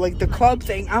disco, like the club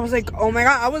thing. I was like, oh my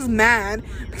god. I was mad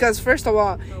because first of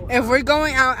all, if we're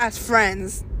going out as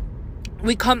friends,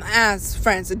 we come as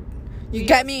friends. You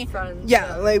get me? Friends,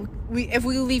 Yeah, like if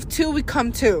we leave two, we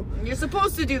come two. You're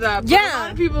supposed to do that, but Yeah. a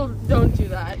lot of people don't do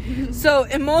that. So,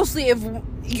 and mostly if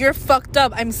you're fucked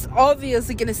up, I'm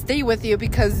obviously gonna stay with you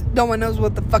because no one knows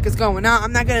what the fuck is going on.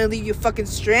 I'm not gonna leave you fucking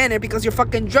stranded because you're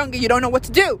fucking drunk and you don't know what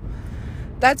to do.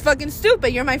 That's fucking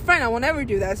stupid. You're my friend. I will never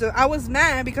do that. So I was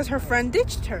mad because her friend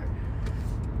ditched her.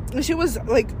 And she was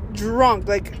like drunk.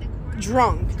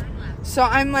 So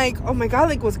I'm like, oh my god,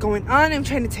 like what's going on? I'm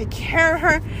trying to take care of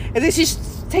her. And then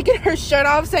she's taking her shirt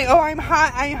off saying, oh, I'm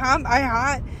hot.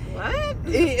 What?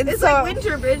 And It's so- like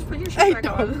winter, bitch. Put your I shirt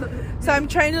back on. So I'm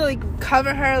trying to like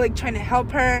cover her, like trying to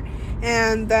help her,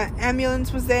 and the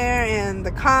ambulance was there and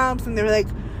the cops, and they were like,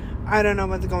 I don't know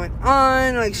what's going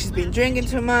on, like she's been drinking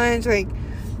too much, like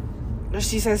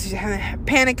she says she's having a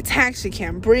panic attack, she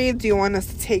can't breathe, do you want us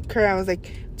to take her? I was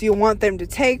like, do you want them to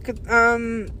take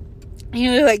and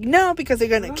you're like, no, because they're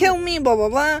gonna kill me, blah blah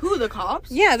blah. Who, the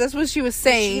cops? Yeah, that's what she was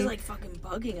saying. She's like fucking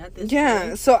bugging at this Yeah,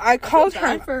 point. so I called feel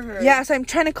her. bad for her. Yeah, so I'm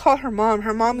trying to call her mom.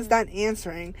 Her mom is not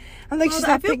answering. I'm like, she's I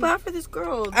not feel picking. bad for this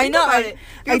girl. I Think know, about I- it.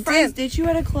 Your I friends did. ditch you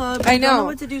at a club. I You don't know. know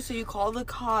what to do, so you call the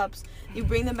cops. You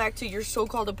bring them back to your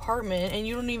so-called apartment, and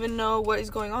you don't even know what is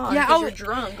going on Yeah, because oh, you're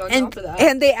drunk on And top of that.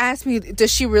 and they asked me, does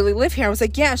she really live here? I was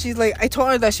like, yeah. She's like, I told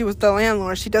her that she was the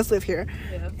landlord. She does live here.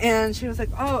 Yeah. And she was like,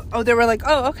 oh. They were like,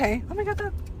 oh, okay. Oh my god,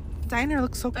 that diner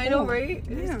looks so cool. I know, right?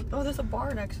 Yeah. Oh, there's a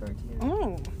bar next door too.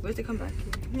 Oh, We have to come back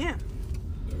here. yeah.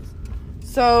 Yes.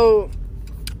 So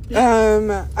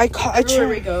I Everywhere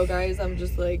we go, guys, I'm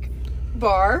just like,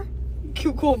 bar,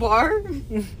 cool bar.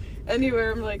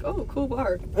 Anywhere, I'm like, oh, cool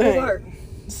bar, cool bar.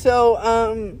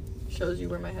 So, Shows you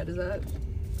where my head is at.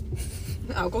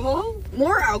 Alcohol?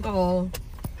 More alcohol.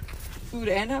 Food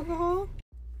and alcohol?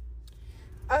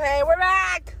 okay, we're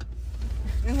back.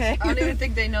 Okay. I don't even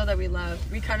think they know that we left.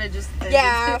 We kind of just...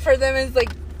 Yeah, for them it's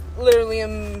like literally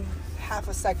half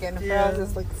a second. For Yeah. us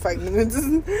it's like 5 minutes.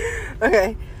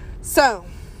 Okay, so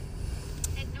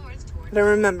Head north toward I don't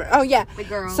remember. Oh yeah. The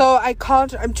girl. So I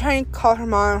called. I'm trying to call her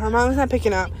mom. Her mom's not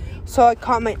picking up. So I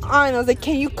called my aunt. I was like,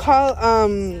 "Can you call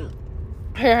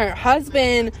her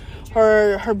husband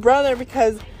or her brother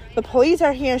because the police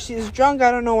are here. She's drunk. I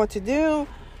don't know what to do."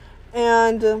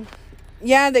 And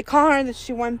yeah, they called her. That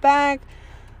she went back.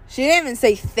 She didn't even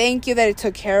say thank you that I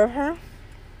took care of her.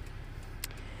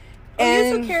 Oh,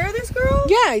 you took care of this girl?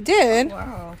 Yeah, I did.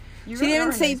 Wow. You She really didn't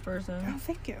are a say- nice person. Oh,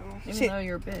 thank you. Even though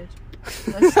you're a bitch.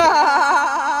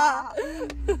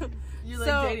 You're like,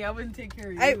 So, Danny, I wouldn't take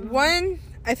care of you.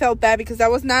 I felt bad because that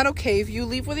was not okay. If you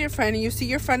leave with your friend and you see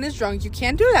your friend is drunk, you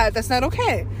can't do that. That's not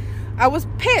okay. I was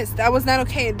pissed. That was not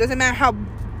okay. It doesn't matter how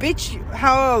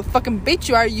fucking bitch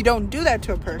you are. You don't do that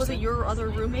to a person. Was it your other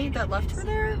roommate that left her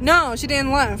there? No, she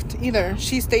didn't left either.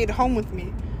 She stayed home with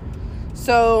me.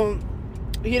 So,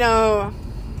 you know,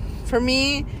 for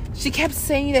me, she kept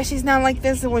saying that she's not like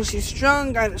this when she's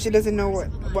drunk. She doesn't know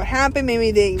what happened. Maybe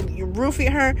you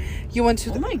roofied her. You went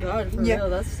to Oh my god, for Yeah. real,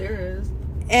 that's serious.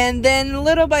 And then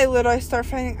little by little, I start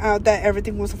finding out that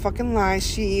everything was a fucking lie.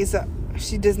 She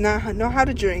does not know how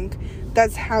to drink.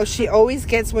 That's how she always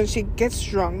gets when she gets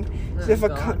drunk. She's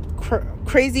a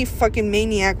crazy fucking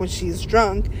maniac when she's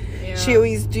drunk. Yeah. She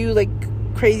always do like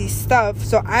crazy stuff.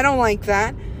 So I don't like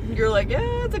that. You're like,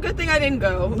 yeah, it's a good thing I didn't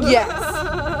go.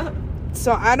 Yes.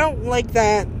 So I don't like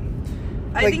that.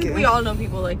 I Like, think we all know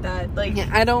people like that. Like, Yeah,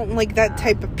 I don't like that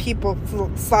type of people,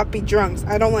 sloppy drunks.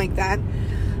 I don't like that.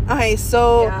 Okay,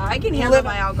 so yeah, I can handle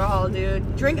my alcohol, dude.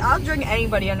 I'll drink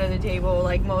anybody under the table,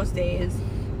 like, most days.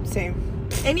 Same.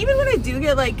 And even when I do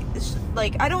get, like,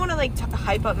 I don't want to, like,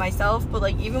 hype up myself, but,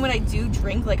 like, even when I do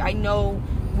drink, like, I know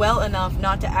well enough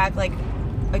not to act like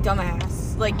a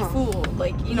dumbass. Like, fool.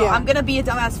 Like, you know, Yeah. I'm gonna be a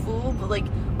dumbass fool, but, like,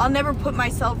 I'll never put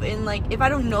myself in, like, if I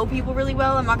don't know people really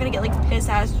well, I'm not gonna get, like,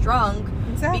 piss-ass drunk.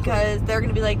 Exactly. Because they're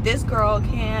gonna be like, this girl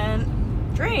can't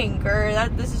drink, or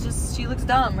this is just, she looks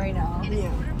dumb right now.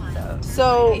 Yeah. So,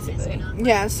 So basically.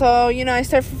 yeah, so you know, I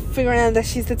start figuring out that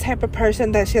she's the type of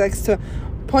person that she likes to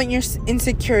point your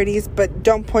insecurities, but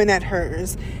don't point at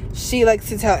hers. She likes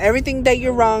to tell everything that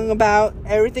you're wrong about,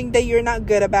 everything that you're not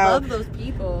good about. Love those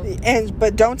people.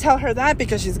 But don't tell her that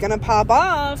because she's gonna pop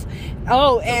off.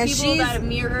 Oh, So and people that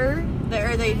mirror,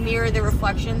 they mirror their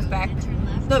reflections back.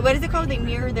 No, what is it called? They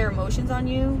mirror their emotions on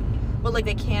you, but like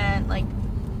they can't like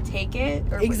take it.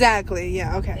 Or exactly.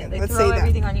 Yeah. Okay. Yeah, they Let's throw say that.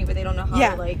 everything on you, but they don't know how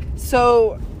Yeah. to like.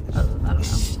 So I don't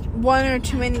know. one or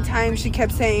too many times she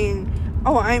kept saying,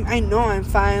 "Oh, I know I'm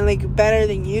fine, like better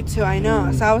than you two. I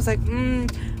know." So I was like,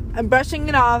 I'm brushing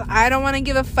it off. I don't want to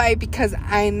give a fight because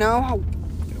I know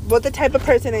what the type of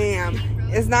person I am.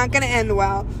 It's not gonna end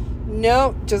well.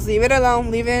 No, just leave it alone.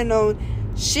 Leave it alone.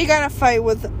 She got a fight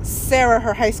with Sarah,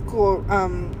 her high school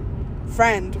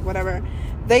friend, whatever.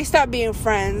 They stopped being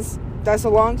friends. That's a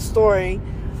long story.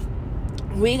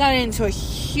 We got into a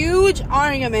huge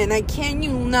argument. I can't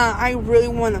you not. I really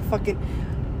want to fucking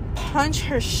punch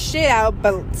her shit out.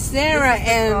 But Sarah This is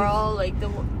the and girl, like the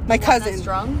my one cousin. that's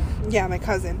drunk. Yeah, my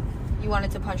cousin. You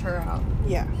wanted to punch her out.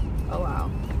 Yeah. Oh wow.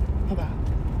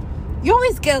 You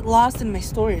always get lost in my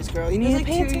stories, girl. You need to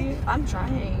pay attention. I'm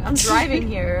trying. I'm driving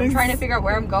here. I'm trying to figure out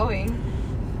where I'm going.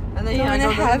 And then Going to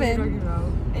I heaven. What are you talking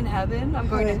about? In heaven? I'm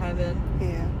going to heaven.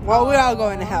 Yeah. Well, we're all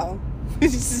going to hell.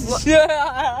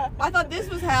 I thought this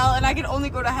was hell, and I can only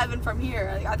go to heaven from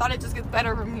here. I thought it just gets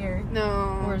better from here.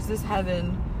 No. Or is this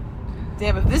heaven?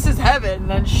 Damn, if this is heaven,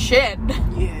 then shit.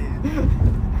 Yeah.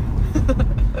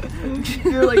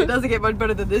 You're like, it doesn't get much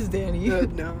better than this, Danny.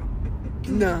 No.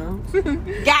 No.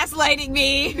 Gaslighting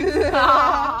me.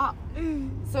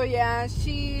 So yeah,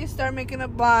 she started making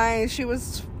up lies. She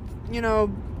was, you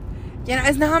know,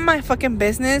 it's not my fucking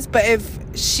business. But if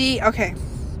okay.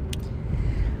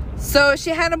 So she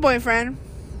had a boyfriend,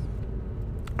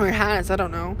 or has, I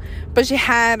don't know. But she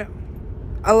had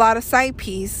a lot of side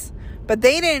piece. But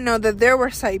they didn't know that there were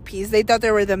side piece. They thought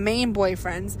they were the main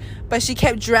boyfriends. But she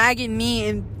kept dragging me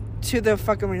into the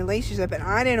fucking relationship, and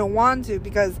I didn't want to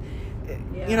because.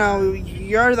 Yeah. You know,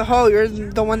 you're the hoe. You're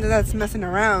the one that's messing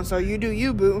around. So you do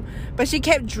you, boo. But she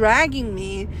kept dragging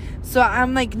me. So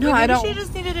I'm like, no, I don't. She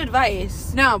just needed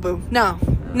advice. No, boo. No.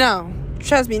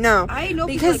 Trust me, no. I know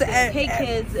Because, because hey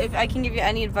kids, if I can give you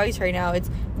any advice right now, it's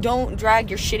don't drag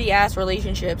your shitty ass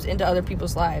relationships into other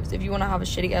people's lives. If you want to have a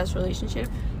shitty ass relationship,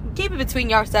 keep it between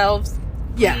yourselves.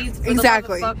 Yeah, Please, for the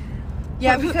exactly. love of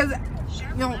Yeah, because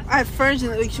at first,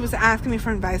 like, she was asking me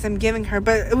for advice. I'm giving her,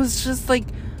 but it was just like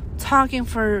talking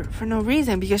for no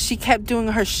reason because she kept doing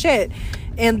her shit,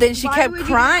 and then she kept crying. Why would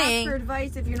you ask for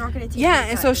advice if you're not going to take Yeah,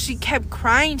 advice? and so she kept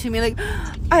crying to me like,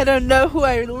 I don't know who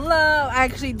I love. I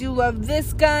actually do love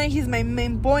this guy. He's my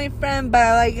main boyfriend, but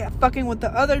I like fucking with the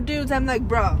other dudes. I'm like,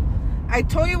 bro, I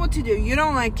told you what to do. You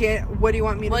don't like it. What do you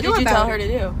want me to do about it? What did you tell her to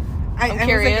do? I'm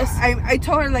curious. I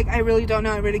told her, like, I really don't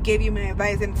know. I really gave you my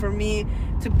advice, and for me,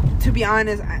 to be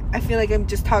honest, I feel like I'm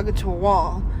just talking to a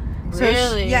wall. So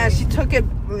Really? she took it,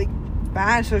 like,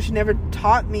 bad, so she never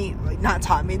talked about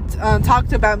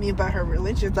me about her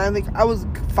religion. I was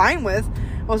fine with,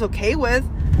 I was okay with,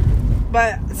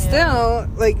 but still,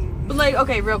 like... But, like,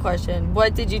 okay, real question.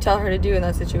 What did you tell her to do in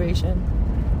that situation?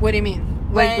 What do you mean?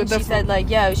 Like, When she said, like,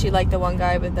 yeah, she liked the one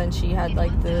guy, but then she had,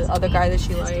 like, the other guy that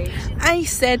she liked. I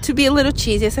said, to be a little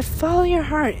cheesy, I said, follow your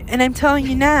heart. And I'm telling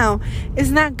you now, it's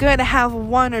not good to have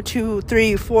 1 or 2,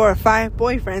 3, 4, 5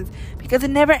 boyfriends because it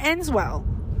never ends well.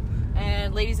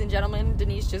 And ladies and gentlemen,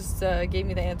 Denise just gave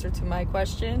me the answer to my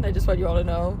question. I just want you all to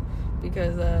know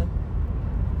because,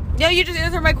 yeah, you just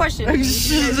answered my question. Okay.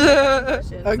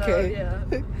 So, yeah.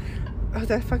 Oh,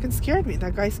 that fucking scared me.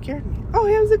 That guy scared me. Oh,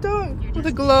 he has a dog with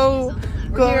a glow.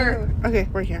 We're here. Okay,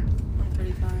 we're here.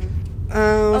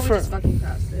 135. We just fucking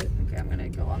passed it. Okay, I'm gonna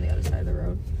go on the other side of the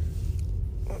road.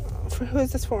 For who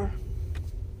is this for?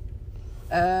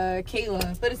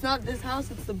 Kayla. But it's not this house,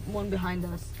 it's the one behind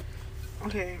us.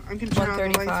 Okay, I'm gonna turn on the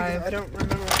lights because I don't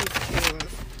remember who's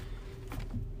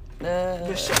Kayla.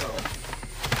 Michelle.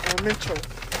 Or Mitchell.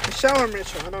 Michelle or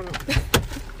Mitchell, I don't know.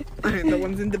 Okay, the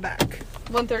one's in the back.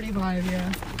 135,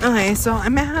 yeah. Okay, so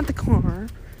I'm at the car.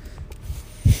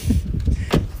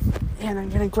 And I'm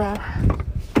gonna grab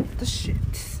the shit.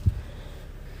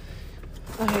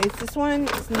 Okay, it's this one.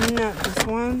 It's not this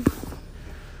one.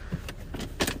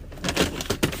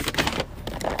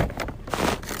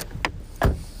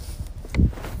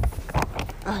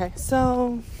 Okay,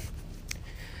 so...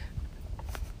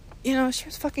 she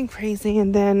was fucking crazy,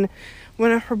 and then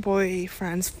one of her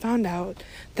boyfriends found out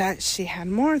that she had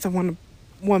more than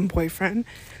one boyfriend.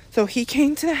 So he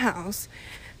came to the house.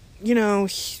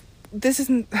 This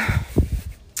isn't...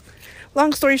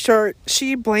 Long story short,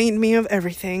 she blamed me of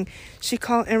everything. She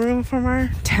called everyone from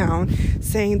our town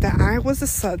saying that I was a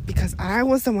slut because I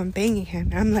was the one banging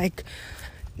him. And I'm like,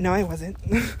 no, I wasn't.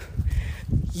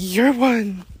 You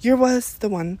was the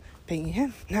one banging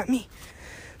him, not me.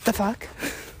 The fuck?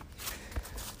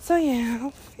 So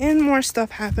yeah, and more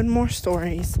stuff happened, more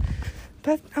stories.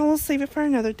 But I will save it for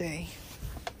another day.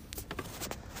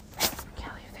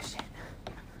 Can't leave this shit.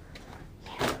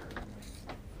 Yeah.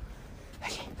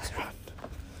 Okay, let's run.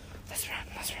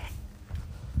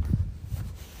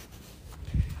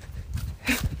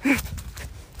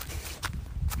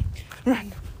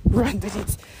 Run,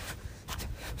 Denise.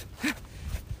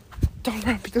 Don't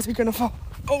run because you're gonna fall.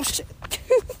 Oh shit.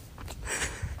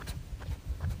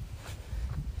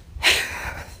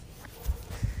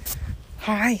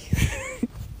 Hi.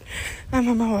 I'm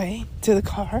on my way to the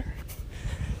car.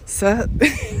 Sup?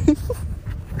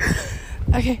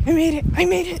 Okay, I made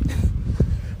it.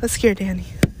 Let's scare Danny.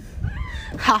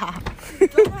 Ha.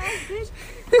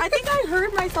 I think I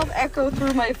heard myself echo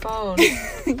through my phone.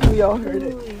 We all heard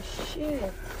it. Holy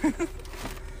shit.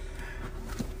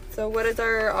 So what does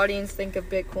our audience think of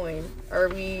Bitcoin? Are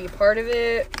we part of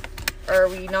it? Are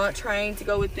we not trying to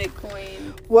go with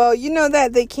Bitcoin? Well, you know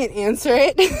that they can't answer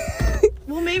it.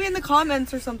 Well, maybe in the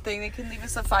comments or something. They can leave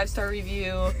us a 5-star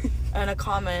review and a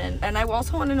comment. And I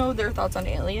also want to know their thoughts on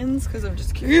aliens, because I'm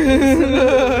just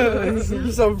curious.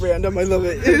 So random. I love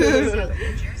it.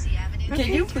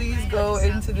 Can you please go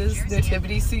into this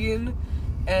nativity scene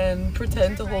and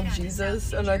pretend to hold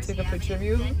Jesus and I take a picture of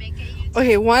you?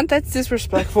 Okay, one, that's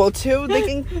disrespectful. Two, they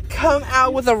can come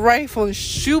out with a rifle and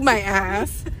shoot my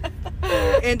ass.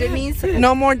 And Denise,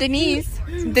 no more Denise.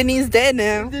 Denise dead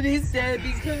now. Denise dead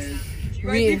because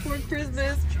before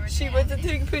Christmas, she went to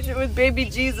take a picture with baby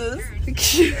Jesus.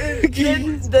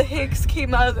 Then the Hicks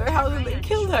came out of their house and they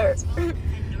killed her.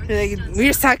 Like,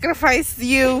 we sacrificed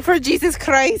you for Jesus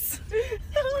Christ.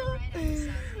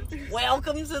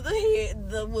 Welcome to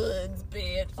the woods,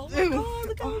 bitch. Oh my god,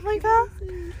 look Oh my god.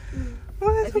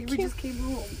 Oh, I think we just came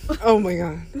home. Oh my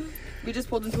god. We just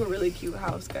pulled into a really cute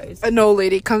house, guys. An old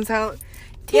lady comes out.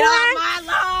 Get off my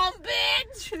lawn,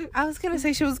 bitch! I was gonna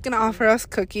say she was gonna offer us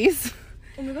cookies.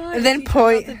 Oh my god. And then she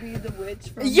turned out to be the witch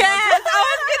from Yes! I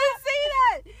was gonna say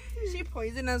that! She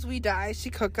poisoned us. We die. She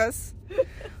cook us.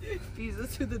 Feeds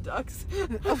us to the ducks.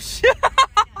 Oh shit.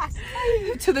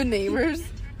 To the neighbors.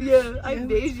 Yeah, I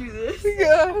made you this.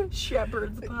 Yeah.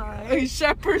 Shepherd's pie. A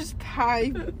shepherd's pie,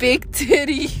 big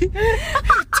titty,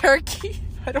 turkey.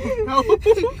 I don't know.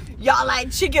 Y'all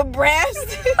like chicken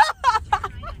breast?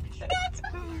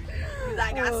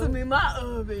 I got some in my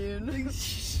oven.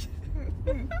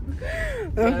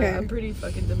 Okay. I'm pretty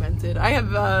fucking demented. I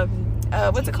have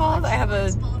what's it called? I have a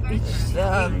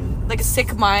like a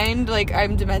sick mind. Like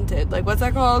I'm demented. Like what's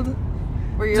that called?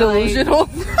 Where you're Delusional.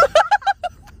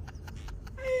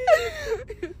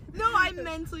 No, I'm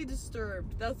mentally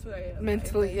disturbed. That's what I am.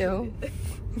 Mentally ill.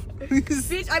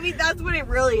 Bitch, I mean that's what it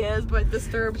really is, but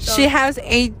disturbed. She has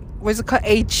what's it called?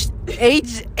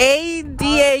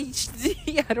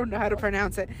 ADHD. I don't know how to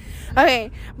pronounce it.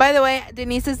 Okay. By the way,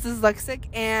 Denise is dyslexic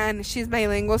and she's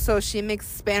bilingual, so she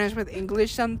mixes Spanish with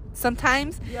English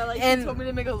sometimes. Yeah, like and she told me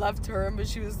to make a left turn, but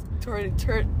she was turn.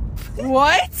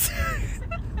 What?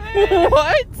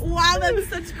 What? Wow, that's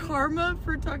such karma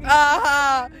for talking.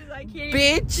 I can't even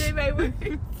bitch. say my words.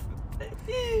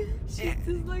 She's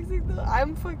dyslexic though.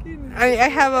 I'm fucking. I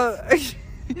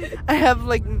have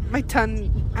like my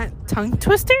tongue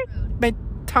twister. My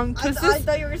tongue I twister.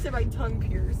 thought you were gonna say my tongue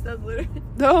pierced. That's literally.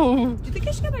 No. Do you think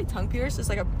I should get my tongue pierced? Just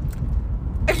like a.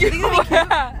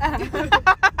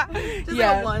 Just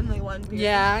Yeah. like one pierce.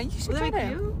 Yeah. You should Would that get be it.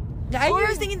 cute? Yeah. Or I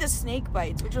was thinking the snake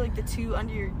bites, which are like the two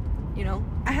under your, you know,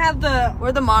 I have the.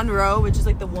 or the Monroe, which is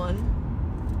like the one.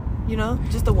 You know,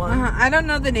 just the one. I don't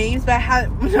know the names, but I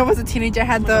had when I was a teenager. I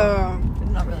had the. I did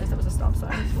not realize that was a stop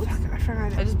sign. Fuck, I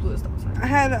forgot I it. just blew a stop sign. I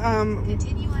had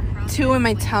Continue on Cross two in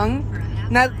my tongue.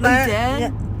 Not You did?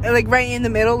 yeah, like right in the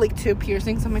middle, like two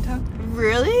piercings on my tongue.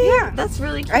 Really? Yeah. That's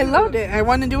really cute. I loved it. I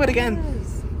want to do it again.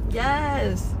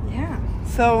 Yes. Yeah.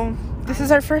 So this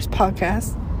is our first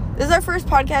podcast. This is our first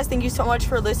podcast. Thank you so much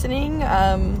for listening.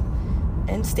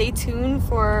 And stay tuned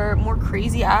for more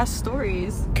crazy ass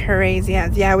stories. Crazy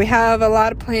ass. Yeah, we have a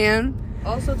lot of plan.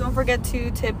 Also, don't forget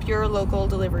to tip your local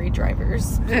delivery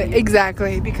drivers.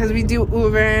 Exactly, because we do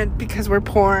Uber because we're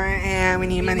poor and we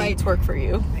need We money. might work for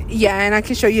you. Yeah, and I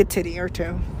can show you a titty or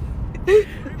two.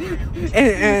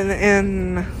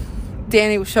 and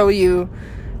Danny will show you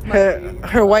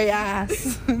her white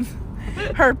ass.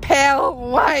 Her pale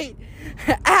white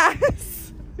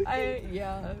ass.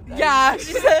 Yeah. Yeah.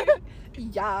 She said,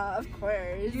 yeah, of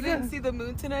course. You didn't see the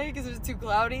moon tonight because it was too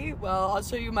cloudy? Well, I'll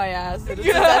show you my ass. And it's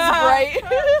just as bright.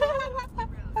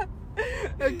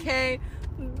 Okay.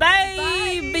 Bye,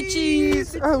 Bye.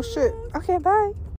 bitches. Oh, shit. Okay, bye.